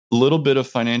whatever little bit of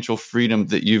financial freedom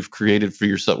that you've created for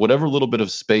yourself, whatever little bit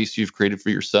of space you've created for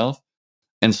yourself,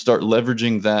 and start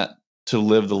leveraging that to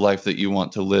live the life that you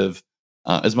want to live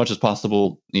as much as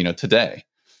possible, today.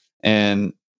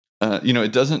 And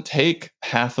it doesn't take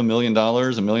 $500,000,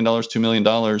 $1 million, $2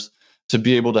 million to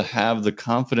be able to have the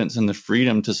confidence and the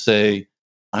freedom to say,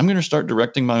 I'm going to start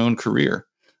directing my own career.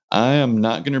 I am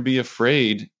not going to be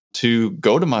afraid to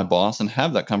go to my boss and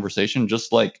have that conversation,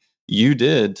 just like you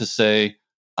did, to say,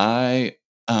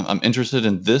 I'm interested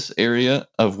in this area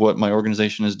of what my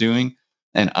organization is doing,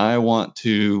 and I want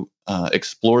to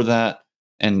explore that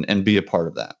and be a part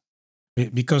of that.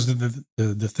 Because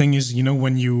the thing is,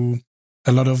 when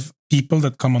a lot of people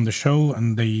that come on the show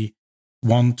and they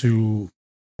want to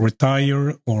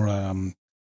retire or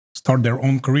start their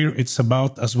own career, it's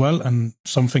about as well, and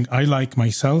something I like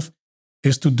myself,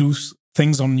 is to do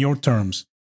things on your terms.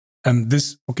 And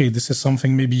this is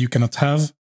something maybe you cannot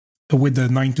have with the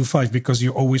 9 to 5, because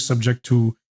you're always subject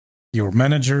to your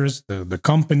managers, the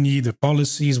company, the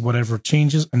policies, whatever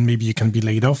changes, and maybe you can be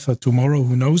laid off tomorrow,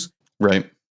 who knows? Right.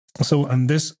 So, and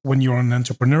this, when you're an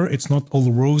entrepreneur, it's not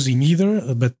all rosy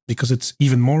neither, but because it's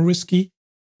even more risky,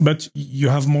 but you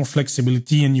have more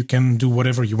flexibility and you can do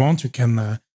whatever you want. You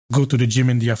can go to the gym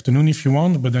in the afternoon if you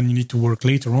want, but then you need to work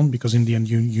later on because in the end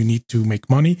you need to make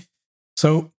money.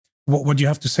 So what do you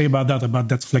have to say about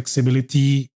that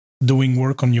flexibility, doing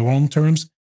work on your own terms?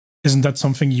 Isn't that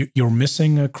something you're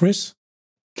missing, Chris?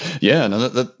 Yeah, no,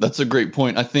 that's a great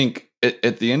point. I think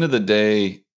at the end of the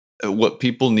day, what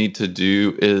people need to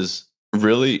do is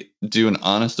really do an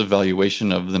honest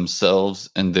evaluation of themselves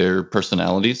and their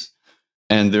personalities.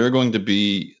 And there are going to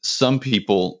be some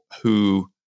people who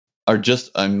are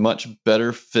just a much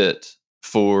better fit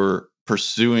for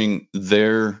pursuing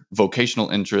their vocational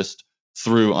interest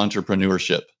through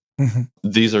entrepreneurship. Mm-hmm.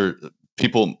 These are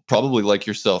people probably like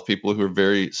yourself, people who are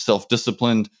very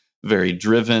self-disciplined, very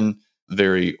driven,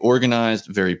 very organized,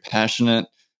 very passionate,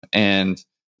 and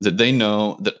that they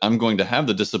know that I'm going to have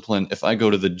the discipline if I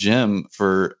go to the gym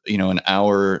for an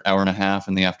hour and a half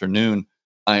in the afternoon.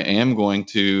 I am going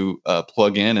to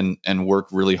plug in and work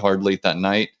really hard late that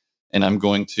night, and I'm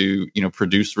going to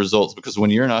produce results, because when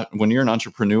you're an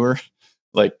entrepreneur,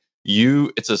 like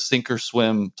it's a sink or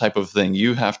swim type of thing.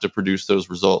 You have to produce those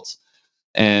results,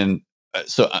 and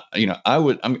so I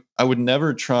would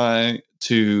never try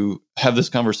to have this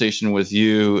conversation with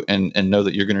you and know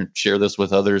that you're going to share this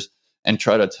with others and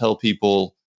try to tell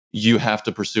people you have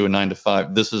to pursue a 9 to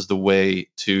 5. This is the way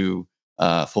to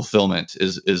fulfillment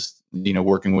is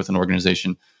working with an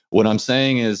organization. What I'm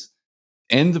saying is,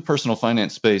 in the personal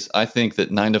finance space, I think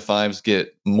that 9 to 5s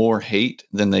get more hate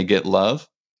than they get love.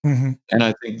 Mm-hmm. And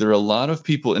I think there are a lot of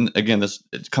people, and again,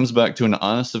 it comes back to an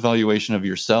honest evaluation of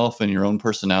yourself and your own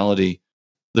personality.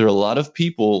 There are a lot of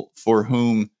people for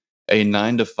whom a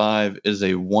 9 to 5 is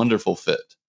a wonderful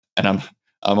fit. And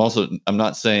I'm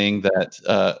not saying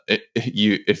that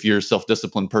if you're a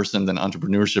self-disciplined person, then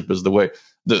entrepreneurship is the way.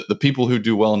 The people who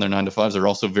do well in their 9 to 5s are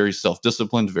also very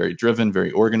self-disciplined, very driven,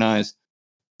 very organized.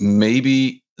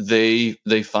 Maybe they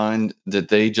find that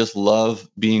they just love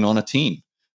being on a team,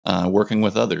 working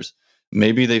with others.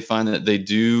 Maybe they find that they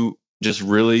do just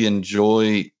really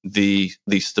enjoy the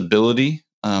stability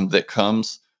that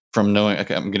comes from knowing,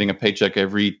 okay, I'm getting a paycheck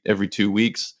every 2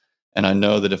 weeks, and I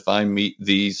know that if I meet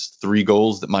these 3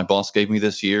 goals that my boss gave me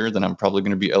this year, then I'm probably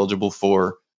going to be eligible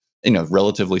for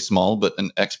relatively small but an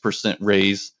X%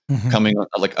 raise coming on.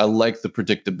 Like, I like the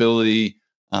predictability.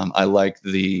 I like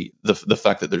the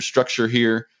fact that there's structure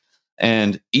here.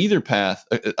 And either path,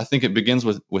 I think it begins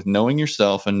with knowing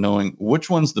yourself and knowing which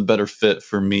one's the better fit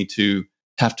for me to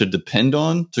have to depend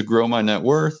on to grow my net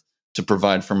worth, to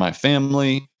provide for my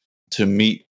family, to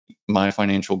meet my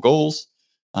financial goals,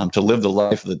 to live the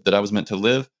life that I was meant to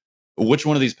live. Which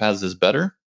one of these paths is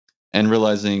better? And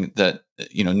realizing that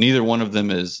neither one of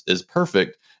them is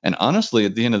perfect. And honestly,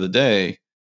 at the end of the day,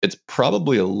 it's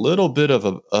probably a little bit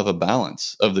of a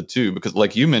balance of the two, because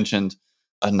like you mentioned,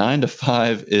 a 9 to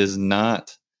 5 is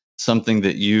not something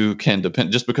that you can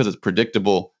depend. Just because it's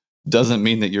predictable doesn't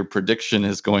mean that your prediction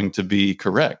is going to be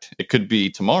correct. It could be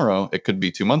tomorrow, it could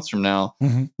be 2 months from now,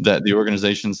 that the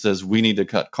organization says we need to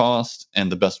cut costs,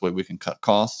 and the best way we can cut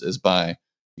costs is by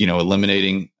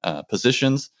eliminating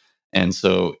positions. And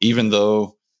so even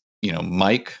though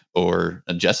Mike or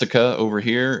Jessica over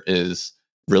here is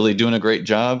really doing a great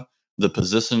job, the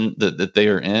position that they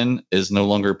are in is no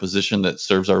longer a position that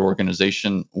serves our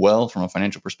organization well from a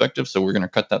financial perspective. So we're going to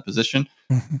cut that position.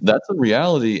 That's a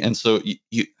reality. And so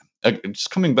you just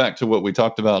coming back to what we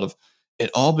talked about, of it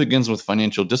all begins with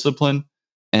financial discipline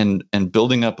and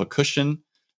building up a cushion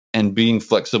and being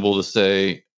flexible to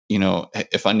say,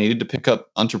 if I needed to pick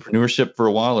up entrepreneurship for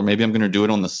a while, or maybe I'm going to do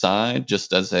it on the side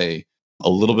just as a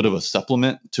little bit of a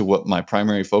supplement to what my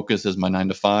primary focus is, my 9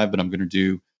 to 5, but I'm going to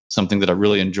do something that I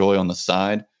really enjoy on the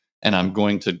side, and I'm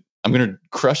going to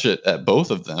crush it at both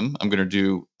of them. I'm going to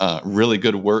do really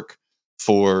good work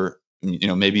for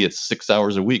maybe it's 6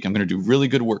 hours a week. I'm going to do really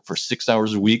good work for 6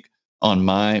 hours a week on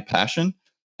my passion,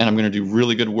 and I'm going to do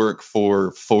really good work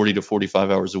for 40 to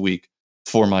 45 hours a week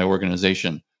for my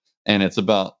organization. And it's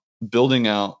about building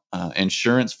out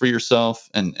insurance for yourself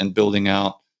and building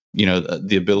out,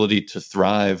 the ability to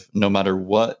thrive no matter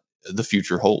what the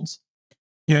future holds.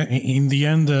 Yeah, in the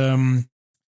end,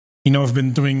 I've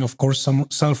been doing, of course, some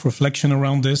self-reflection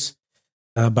around this,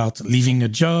 about leaving a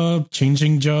job,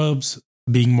 changing jobs,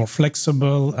 being more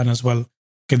flexible, and as well,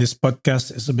 okay, this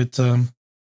podcast is a bit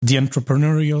the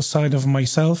entrepreneurial side of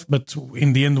myself. But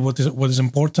in the end, what is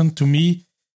important to me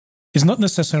is not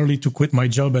necessarily to quit my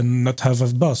job and not have a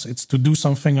boss. It's to do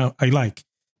something I like.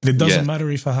 It doesn't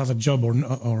matter if I have a job or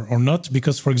not,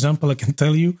 because, for example, I can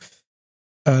tell you,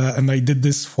 and I did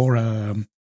this for a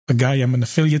guy I'm an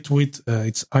affiliate with.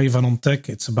 It's Ivan on Tech.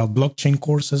 It's about blockchain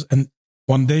courses. And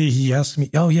one day he asked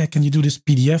me, "Oh yeah, can you do this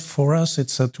PDF for us?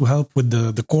 It's to help with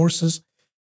the courses."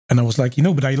 And I was like,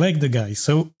 but I like the guy.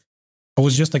 So I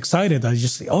was just excited. I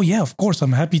just say, "Oh yeah, of course,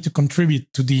 I'm happy to contribute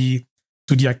to the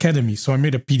academy." So I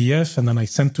made a PDF and then I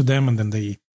sent to them, and then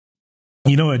they,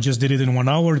 I just did it in 1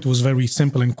 hour. It was very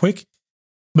simple and quick,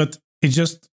 but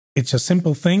it's a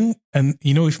simple thing. And,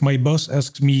 if my boss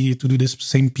asks me to do this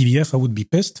same PDF, I would be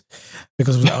pissed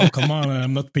because I was like, oh, come on,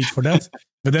 I'm not paid for that.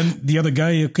 But then the other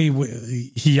guy, okay,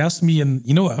 he asked me, and,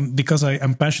 because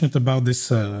I'm passionate about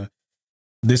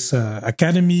this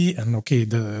academy, and okay,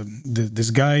 this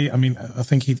guy, I mean, I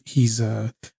think he's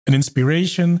an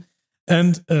inspiration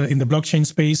and in the blockchain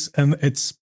space. And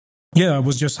I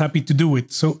was just happy to do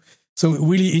it. So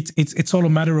really, it's all a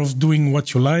matter of doing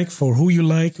what you like, for who you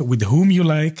like, with whom you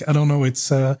like. I don't know.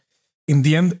 It's in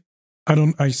the end,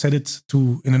 I said it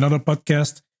in another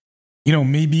podcast.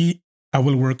 Maybe I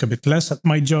will work a bit less at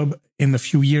my job in a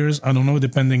few years. I don't know,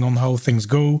 depending on how things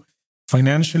go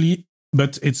financially.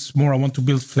 But it's more, I want to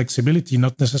build flexibility,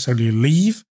 not necessarily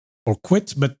leave or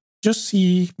quit, but just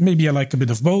see. Maybe I like a bit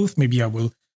of both. Maybe I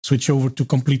will switch over to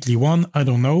completely one. I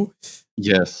don't know.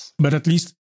 Yes, but at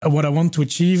least what I want to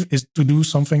achieve is to do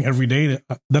something every day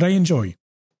that I enjoy.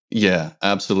 Yeah,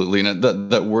 absolutely. And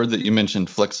that word that you mentioned,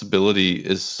 flexibility,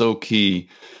 is so key.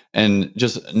 And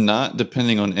just not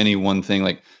depending on any one thing,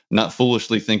 like not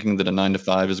foolishly thinking that a 9 to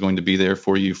 5 is going to be there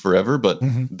for you forever, but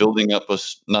building up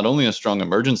not only a strong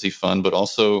emergency fund, but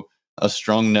also a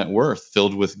strong net worth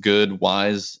filled with good,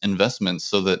 wise investments,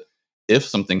 so that if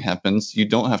something happens, you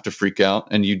don't have to freak out.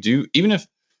 And you do, even if,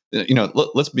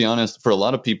 let's be honest, for a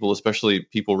lot of people, especially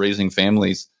people raising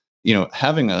families,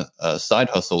 having a side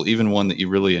hustle, even one that you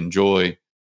really enjoy,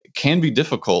 can be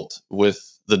difficult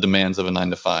with the demands of a 9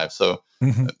 to 5. So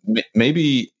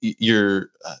maybe your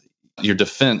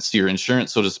defense, your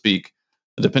insurance, so to speak,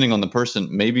 depending on the person,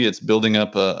 maybe it's building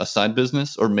up a side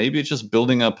business, or maybe it's just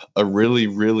building up a really,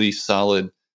 really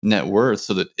solid net worth,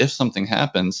 so that if something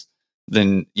happens,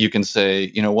 then you can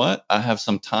say, you know what, I have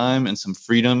some time and some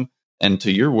freedom, and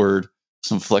to your word,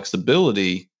 some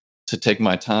flexibility to take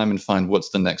my time and find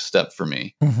what's the next step for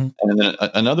me. And then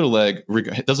another leg,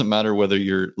 it doesn't matter whether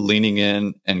you're leaning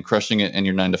in and crushing it in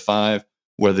your 9 to 5,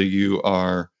 whether you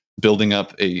are building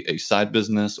up a side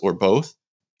business or both.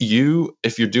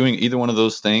 If you're doing either one of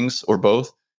those things or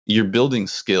both, you're building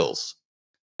skills.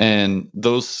 And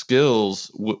those skills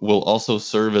will also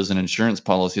serve as an insurance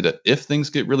policy that if things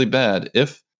get really bad,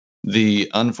 if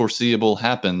the unforeseeable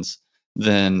happens,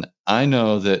 then I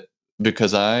know that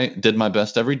because I did my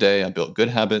best every day, I built good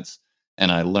habits,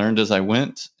 and I learned as I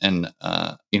went, and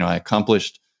I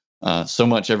accomplished so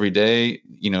much every day.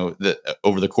 That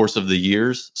over the course of the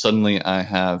years, suddenly I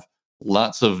have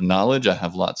lots of knowledge, I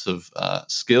have lots of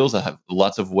skills, I have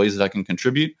lots of ways that I can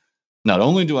contribute. Not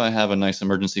only do I have a nice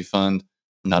emergency fund,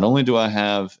 not only do I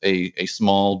have a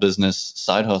small business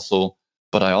side hustle,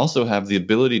 but I also have the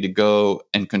ability to go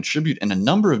and contribute in a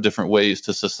number of different ways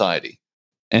to society.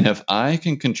 And if I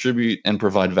can contribute and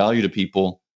provide value to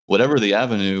people, whatever the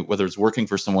avenue, whether it's working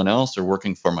for someone else or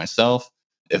working for myself,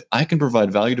 if I can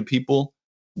provide value to people,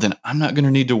 then I'm not going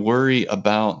to need to worry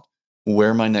about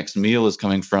where my next meal is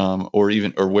coming from, or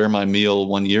where my meal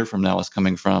 1 year from now is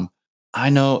coming from. I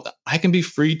know I can be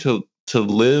free to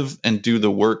live and do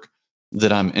the work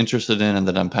that I'm interested in and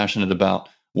that I'm passionate about,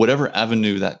 whatever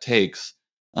avenue that takes.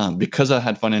 Because I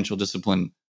had financial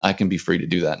discipline, I can be free to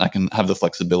do that, and I can have the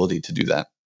flexibility to do that.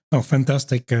 Oh,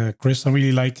 fantastic, Chris. I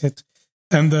really like it.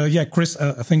 And Chris,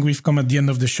 I think we've come at the end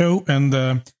of the show. And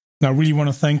I really want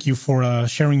to thank you for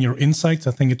sharing your insights.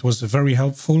 I think it was very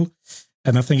helpful.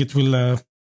 And I think it will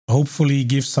hopefully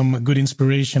give some good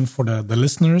inspiration for the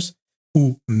listeners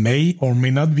who may or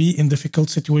may not be in difficult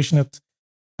situation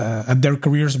at their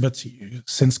careers. But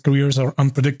since careers are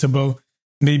unpredictable,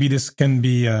 maybe this can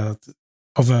be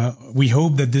we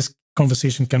hope that this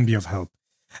conversation can be of help.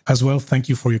 as well. Thank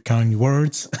you for your kind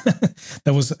words.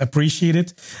 That was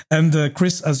appreciated. And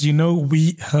Chris, as you know,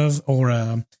 we have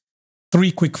our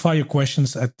 3 quick fire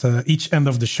questions at each end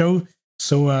of the show.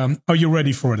 So are you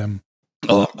ready for them?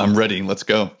 Oh, I'm ready. Let's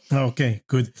go. Okay,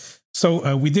 good.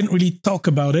 So we didn't really talk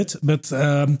about it, but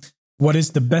what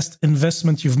is the best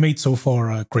investment you've made so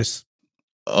far, Chris?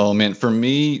 Oh, man. For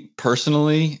me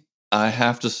personally, I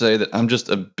have to say that I'm just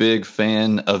a big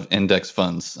fan of index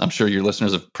funds. I'm sure your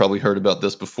listeners have probably heard about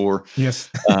this before. Yes.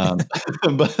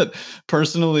 But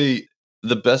personally,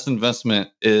 the best investment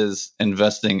is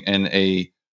investing in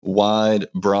a wide,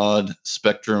 broad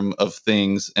spectrum of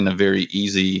things in a very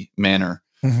easy manner.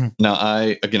 Mm-hmm. Now,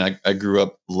 I grew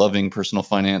up loving personal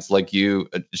finance like you.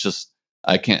 It's just,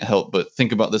 I can't help but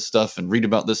think about this stuff and read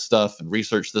about this stuff and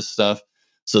research this stuff.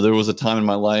 So there was a time in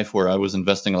my life where I was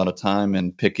investing a lot of time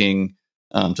and picking,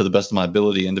 to the best of my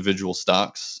ability, individual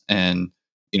stocks. And,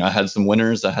 I had some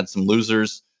winners, I had some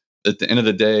losers. At the end of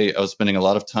the day, I was spending a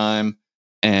lot of time.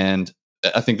 And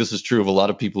I think this is true of a lot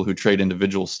of people who trade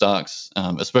individual stocks,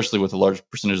 especially with a large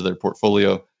percentage of their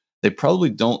portfolio. They probably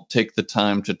don't take the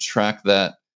time to track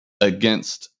that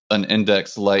against an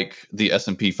index like the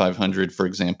S&P 500, for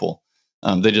example.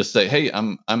 They just say, "Hey,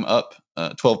 I'm up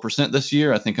 12% this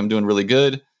year. I think I'm doing really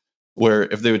good." Where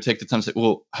if they would take the time to say,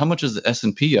 "Well, how much is the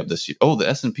S&P up this year?" "Oh, the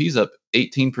S&P is up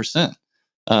 18%."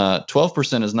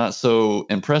 12% is not so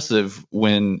impressive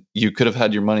when you could have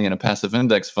had your money in a passive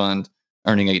index fund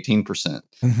earning 18%.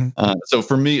 Mm-hmm. So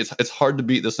for me, it's hard to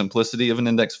beat the simplicity of an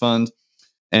index fund.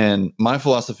 And my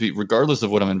philosophy, regardless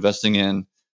of what I'm investing in,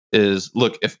 is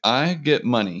look, if I get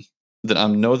money that I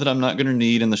know that I'm not going to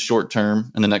need in the short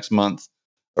term, in the next month,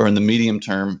 or in the medium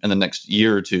term, in the next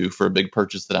year or two for a big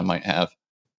purchase that I might have,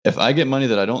 if I get money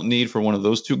that I don't need for one of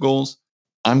those 2 goals,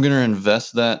 I'm going to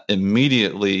invest that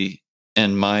immediately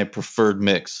in my preferred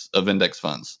mix of index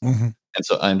funds. Mm-hmm. And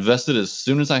so I invest it as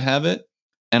soon as I have it.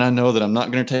 And I know that I'm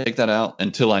not going to take that out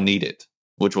until I need it,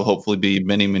 which will hopefully be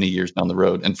many, many years down the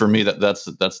road. And for me, that's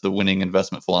the winning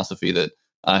investment philosophy that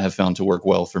I have found to work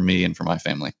well for me and for my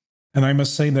family. And I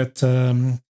must say that,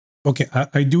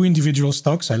 I do individual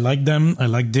stocks. I like them. I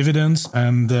like dividends.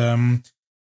 And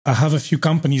I have a few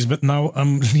companies, but now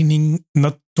I'm leaning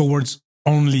not towards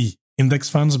only index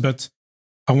funds, but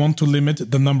I want to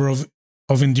limit the number of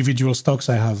individual stocks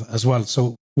I have as well.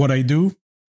 So what I do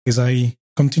is I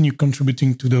continue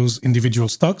contributing to those individual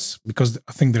stocks because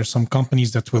I think there's some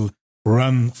companies that will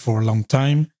run for a long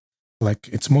time. Like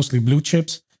it's mostly blue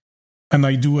chips. And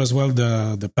I do as well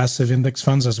the passive index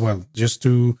funds as well,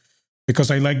 because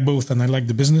I like both and I like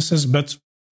the businesses. But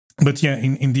yeah,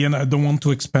 in the end, I don't want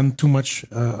to expend too much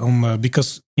on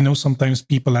because, sometimes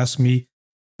people ask me,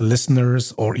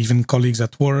 listeners or even colleagues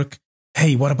at work,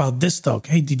 "Hey, what about this stock?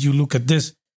 Hey, did you look at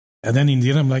this?" And then in the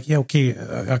end, I'm like, yeah, okay,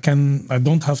 I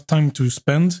don't have time to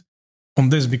spend on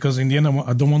this because in the end,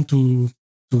 I don't want to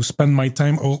spend my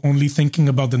time only thinking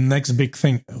about the next big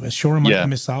thing. Sure, I might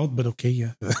miss out, but okay,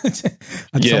 yeah.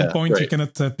 At some point, right. You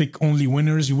cannot pick only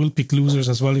winners. You will pick losers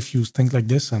as well if you think like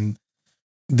this. And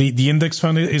the index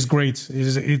fund is great.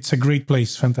 It's a great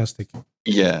place. Fantastic.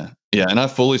 Yeah. And I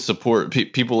fully support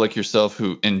people like yourself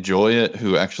who enjoy it,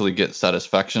 who actually get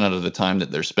satisfaction out of the time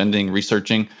that they're spending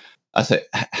researching. I say,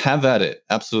 have at it.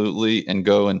 Absolutely. And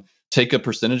go and take a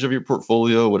percentage of your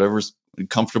portfolio, whatever's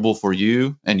comfortable for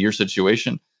you and your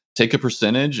situation. Take a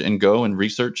percentage and go and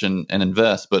research and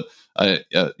invest. But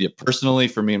personally,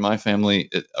 for me and my family,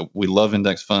 we love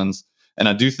index funds. And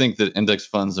I do think that index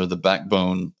funds are the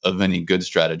backbone of any good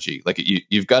strategy. Like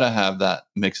you've got to have that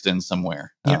mixed in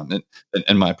somewhere,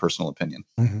 in my personal opinion.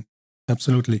 Mm-hmm.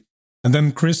 Absolutely. And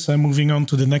then, Chris, moving on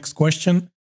to the next question.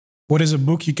 What is a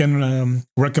book you can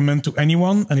recommend to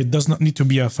anyone? And it does not need to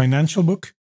be a financial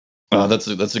book.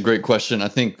 That's a great question. I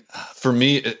think for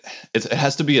me, it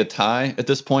has to be a tie at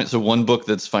this point. So one book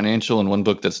that's financial and one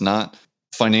book that's not.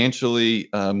 Financially,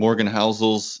 Morgan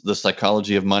Housel's The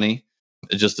Psychology of Money.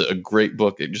 It's just a great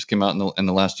book. It just came out in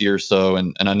the last year or so.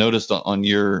 And I noticed on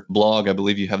your blog, I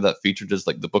believe you have that featured as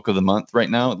like the book of the month right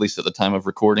now, at least at the time of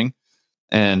recording.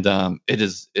 And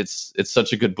it's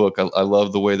such a good book. I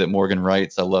love the way that Morgan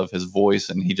writes. I love his voice,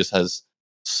 and he just has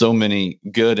so many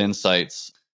good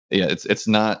insights. Yeah, it's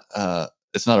not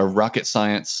a rocket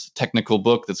science technical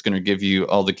book that's going to give you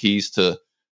all the keys to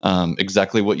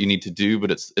exactly what you need to do,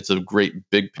 but it's a great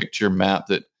big picture map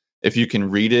that if you can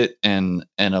read it and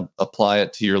apply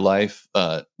it to your life,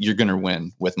 you're going to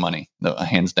win with money,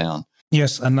 hands down.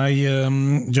 Yes, and I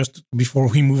just before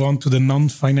we move on to the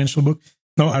non-financial book.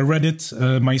 No, I read it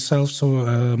myself. So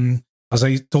as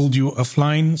I told you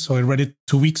offline, so I read it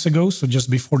 2 weeks ago. So just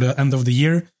before the end of the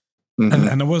year.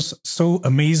 And I was so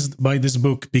amazed by this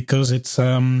book because it's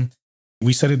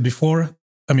we said it before.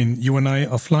 I mean, you and I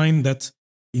offline that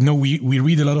we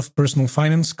read a lot of personal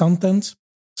finance content.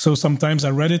 So sometimes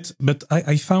I read it, but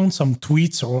I found some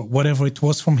tweets or whatever it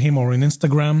was from him or in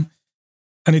Instagram,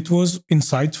 and it was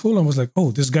insightful. I was like,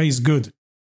 oh, this guy is good.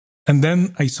 And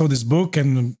then I saw this book,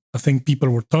 and I think people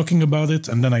were talking about it,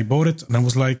 and then I bought it, and I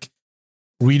was like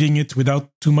reading it without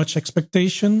too much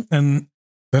expectation, and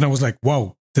then I was like,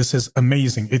 wow, this is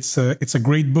amazing. It's a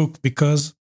great book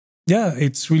because, yeah,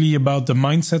 it's really about the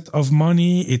mindset of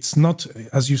money. It's not,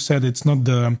 as you said, it's not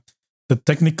the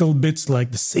technical bits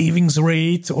like the savings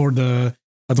rate or the,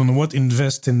 I don't know what,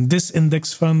 invest in this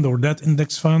index fund or that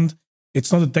index fund.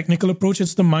 It's not a technical approach.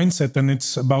 It's the mindset, and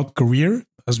it's about career,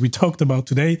 as we talked about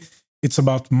today. It's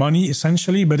about money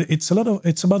essentially, but it's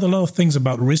about a lot of things,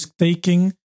 about risk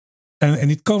taking,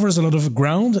 and it covers a lot of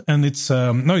ground. And it's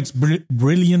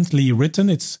brilliantly written.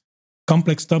 It's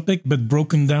complex topic, but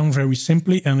broken down very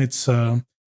simply, and it's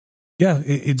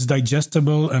it's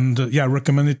digestible, and I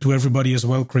recommend it to everybody as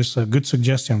well, Chris. A good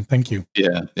suggestion. Thank you.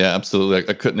 Yeah, absolutely.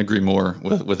 I couldn't agree more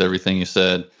with everything you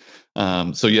said.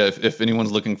 So yeah, if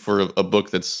anyone's looking for a book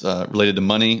that's related to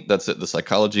money, that's it. The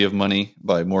Psychology of Money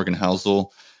by Morgan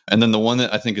Housel. And then the one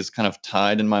that I think is kind of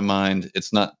tied in my mind,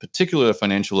 it's not particularly a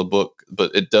financial book,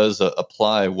 but it does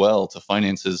apply well to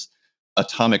finances,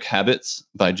 Atomic Habits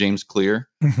by James Clear.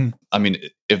 Mm-hmm. I mean,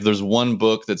 if there's one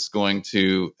book that's going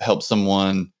to help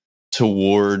someone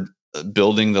toward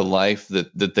building the life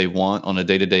that they want on a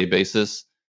day-to-day basis,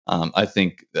 I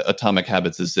think Atomic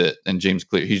Habits is it. And James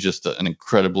Clear, he's just an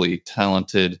incredibly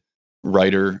talented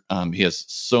writer. He has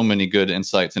so many good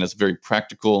insights, and it's very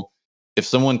practical. If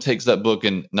someone takes that book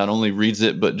and not only reads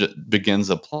it, but begins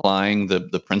applying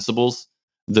the principles,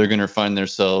 they're going to find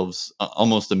themselves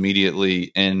almost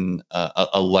immediately in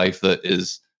a life that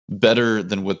is better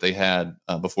than what they had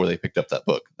before they picked up that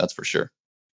book. That's for sure.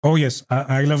 Oh, yes.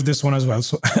 I love this one as well.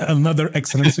 So another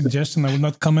excellent suggestion. I will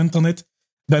not comment on it,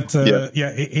 but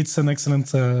it's an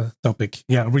excellent topic.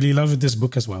 Yeah, I really love this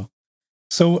book as well.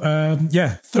 So,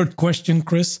 third question,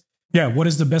 Chris. Yeah, what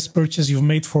is the best purchase you've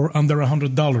made for under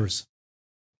 $100?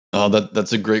 Oh,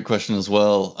 that's a great question as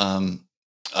well.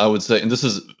 I would say, and this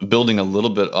is building a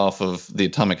little bit off of the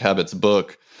Atomic Habits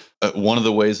book. One of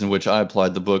the ways in which I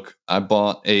applied the book, I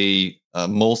bought a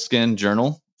Moleskine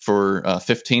journal for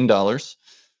 $15,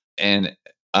 and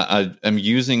I am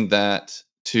using that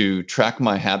to track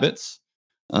my habits,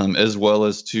 as well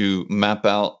as to map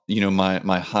out,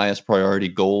 my highest priority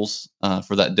goals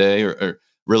for that day, or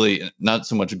really not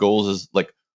so much goals as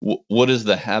like what is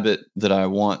the habit that I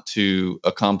want to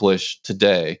accomplish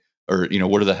today, or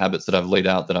what are the habits that I've laid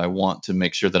out that I want to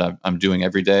make sure that I'm doing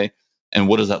every day, and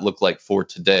what does that look like for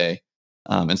today?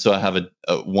 And so I have a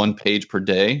 1 page per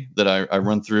day that I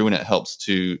run through, and it helps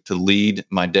to lead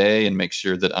my day and make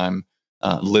sure that I'm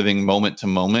living moment to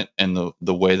moment and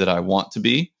the way that I want to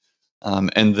be.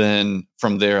 And then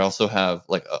from there, I also have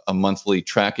like a monthly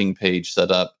tracking page set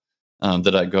up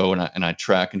that I go and I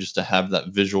track, and just to have that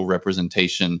visual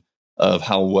representation of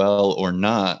how well or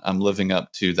not I'm living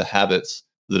up to the habits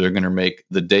that are going to make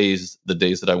the days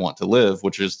that I want to live,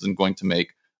 which is then going to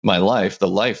make my life the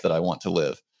life that I want to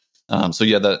live. So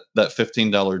yeah, that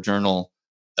 $15 journal,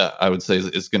 I would say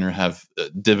is going to have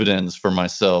dividends for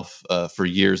myself for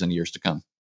years and years to come.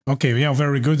 Okay, yeah,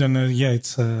 very good, and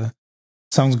it's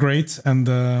sounds great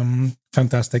and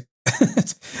fantastic.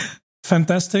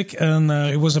 Fantastic, and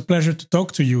it was a pleasure to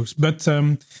talk to you. But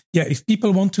if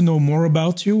people want to know more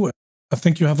about you, I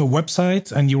think you have a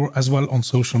website, and you're as well on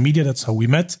social media. That's how we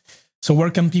met. So where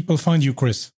can people find you,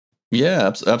 Chris?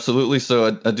 Yeah, absolutely.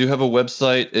 So I do have a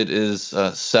website. It is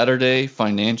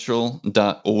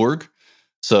SaturdayFinancial.org.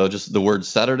 So just the word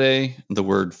Saturday, the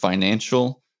word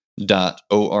financial.org.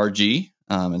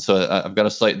 And so I've got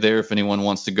a site there if anyone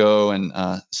wants to go and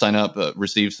sign up,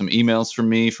 receive some emails from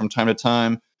me from time to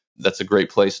time. That's a great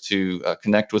place to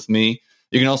connect with me.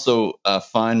 You can also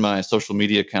find my social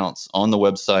media accounts on the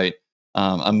website.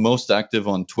 I'm most active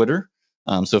on Twitter.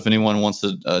 So if anyone wants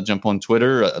to jump on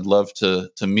Twitter, I'd love to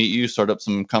meet you, start up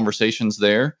some conversations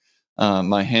there.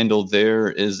 My handle there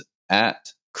is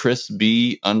at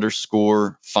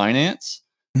ChrisB_finance.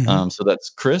 Mm-hmm. So that's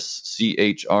Chris,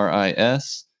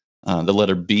 CHRIS, the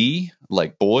letter B,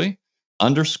 like boy,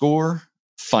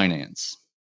 _finance.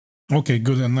 Okay,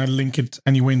 good. And I'll link it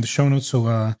anyway in the show notes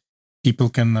so people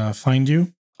can find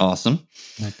you. Awesome.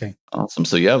 Okay. Awesome.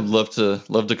 So yeah, I'd love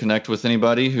to connect with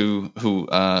anybody who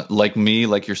like me,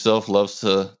 like yourself, loves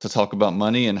to talk about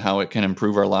money and how it can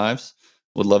improve our lives.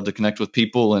 Would love to connect with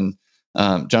people, and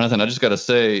Jonathan, I just got to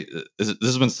say, this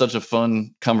has been such a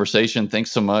fun conversation.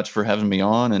 Thanks so much for having me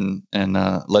on and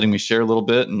letting me share a little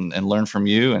bit and learn from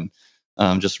you.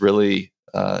 And just really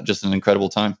just an incredible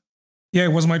time. Yeah,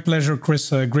 it was my pleasure,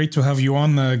 Chris. Great to have you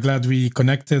on. Glad we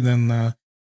connected, and I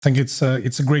think it's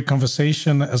a great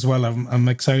conversation as well. I'm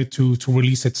excited to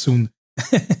release it soon.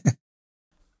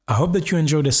 I hope that you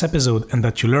enjoyed this episode and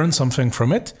that you learned something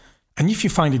from it. And if you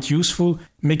find it useful,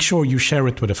 make sure you share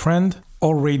it with a friend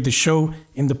or rate the show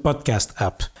in the podcast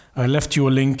app. I left you a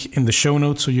link in the show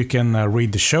notes so you can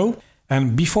rate the show.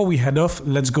 And before we head off,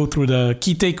 let's go through the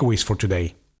key takeaways for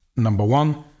today. Number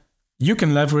 1, you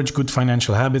can leverage good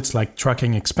financial habits like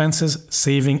tracking expenses,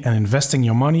 saving and investing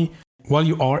your money while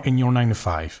you are in your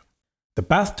 9-to-5. The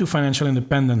path to financial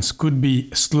independence could be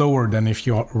slower than if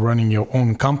you are running your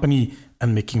own company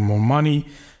and making more money,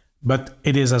 but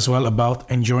it is as well about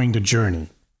enjoying the journey.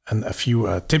 And a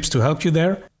few tips to help you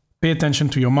there. Pay attention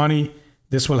to your money.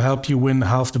 This will help you win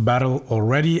half the battle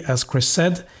already, as Chris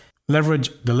said.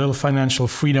 Leverage the little financial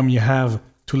freedom you have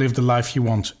to live the life you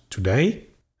want today.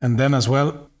 And then as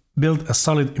well, build a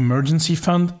solid emergency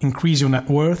fund, increase your net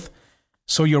worth,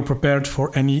 so you're prepared for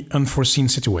any unforeseen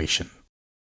situation.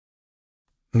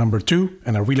 Number 2,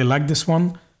 and I really like this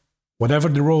one, whatever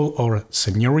the role or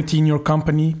seniority in your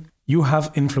company, you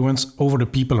have influence over the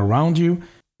people around you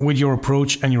with your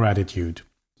approach and your attitude.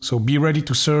 So be ready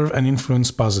to serve and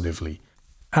influence positively.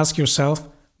 Ask yourself,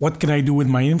 what can I do with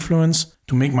my influence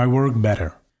to make my work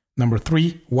better? Number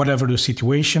 3, whatever the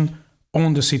situation,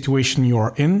 own the situation you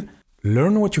are in,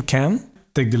 learn what you can,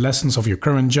 take the lessons of your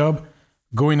current job,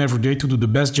 go in every day to do the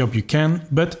best job you can,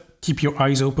 but keep your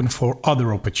eyes open for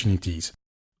other opportunities.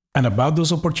 And about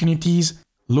those opportunities,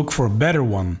 look for a better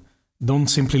one. Don't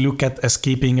simply look at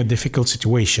escaping a difficult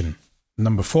situation.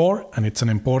 Number 4, and it's an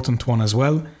important one as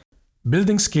well,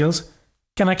 building skills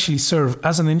can actually serve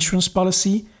as an insurance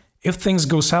policy if things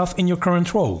go south in your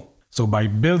current role. So by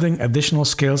building additional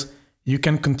skills, you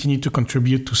can continue to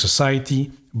contribute to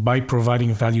society by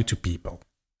providing value to people.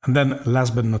 And then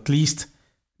last but not least,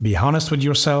 be honest with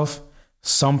yourself.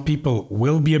 Some people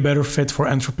will be a better fit for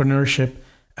entrepreneurship,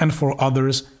 and for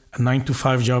others, a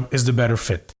 9-to-5 job is the better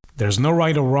fit. There's no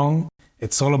right or wrong.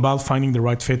 It's all about finding the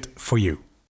right fit for you.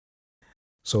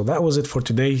 So that was it for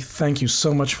today. Thank you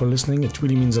so much for listening. It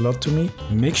really means a lot to me.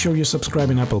 Make sure you subscribe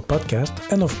in Apple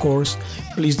Podcast. And of course,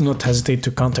 please do not hesitate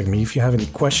to contact me. If you have any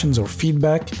questions or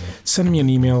feedback, send me an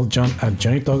email,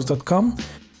 john@johnnytalks.com,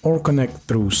 or connect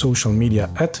through social media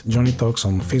at Johnny Talks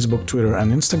on Facebook, Twitter,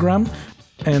 and Instagram.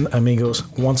 And amigos,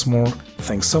 once more,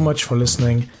 thanks so much for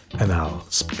listening, and I'll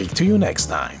speak to you next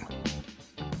time.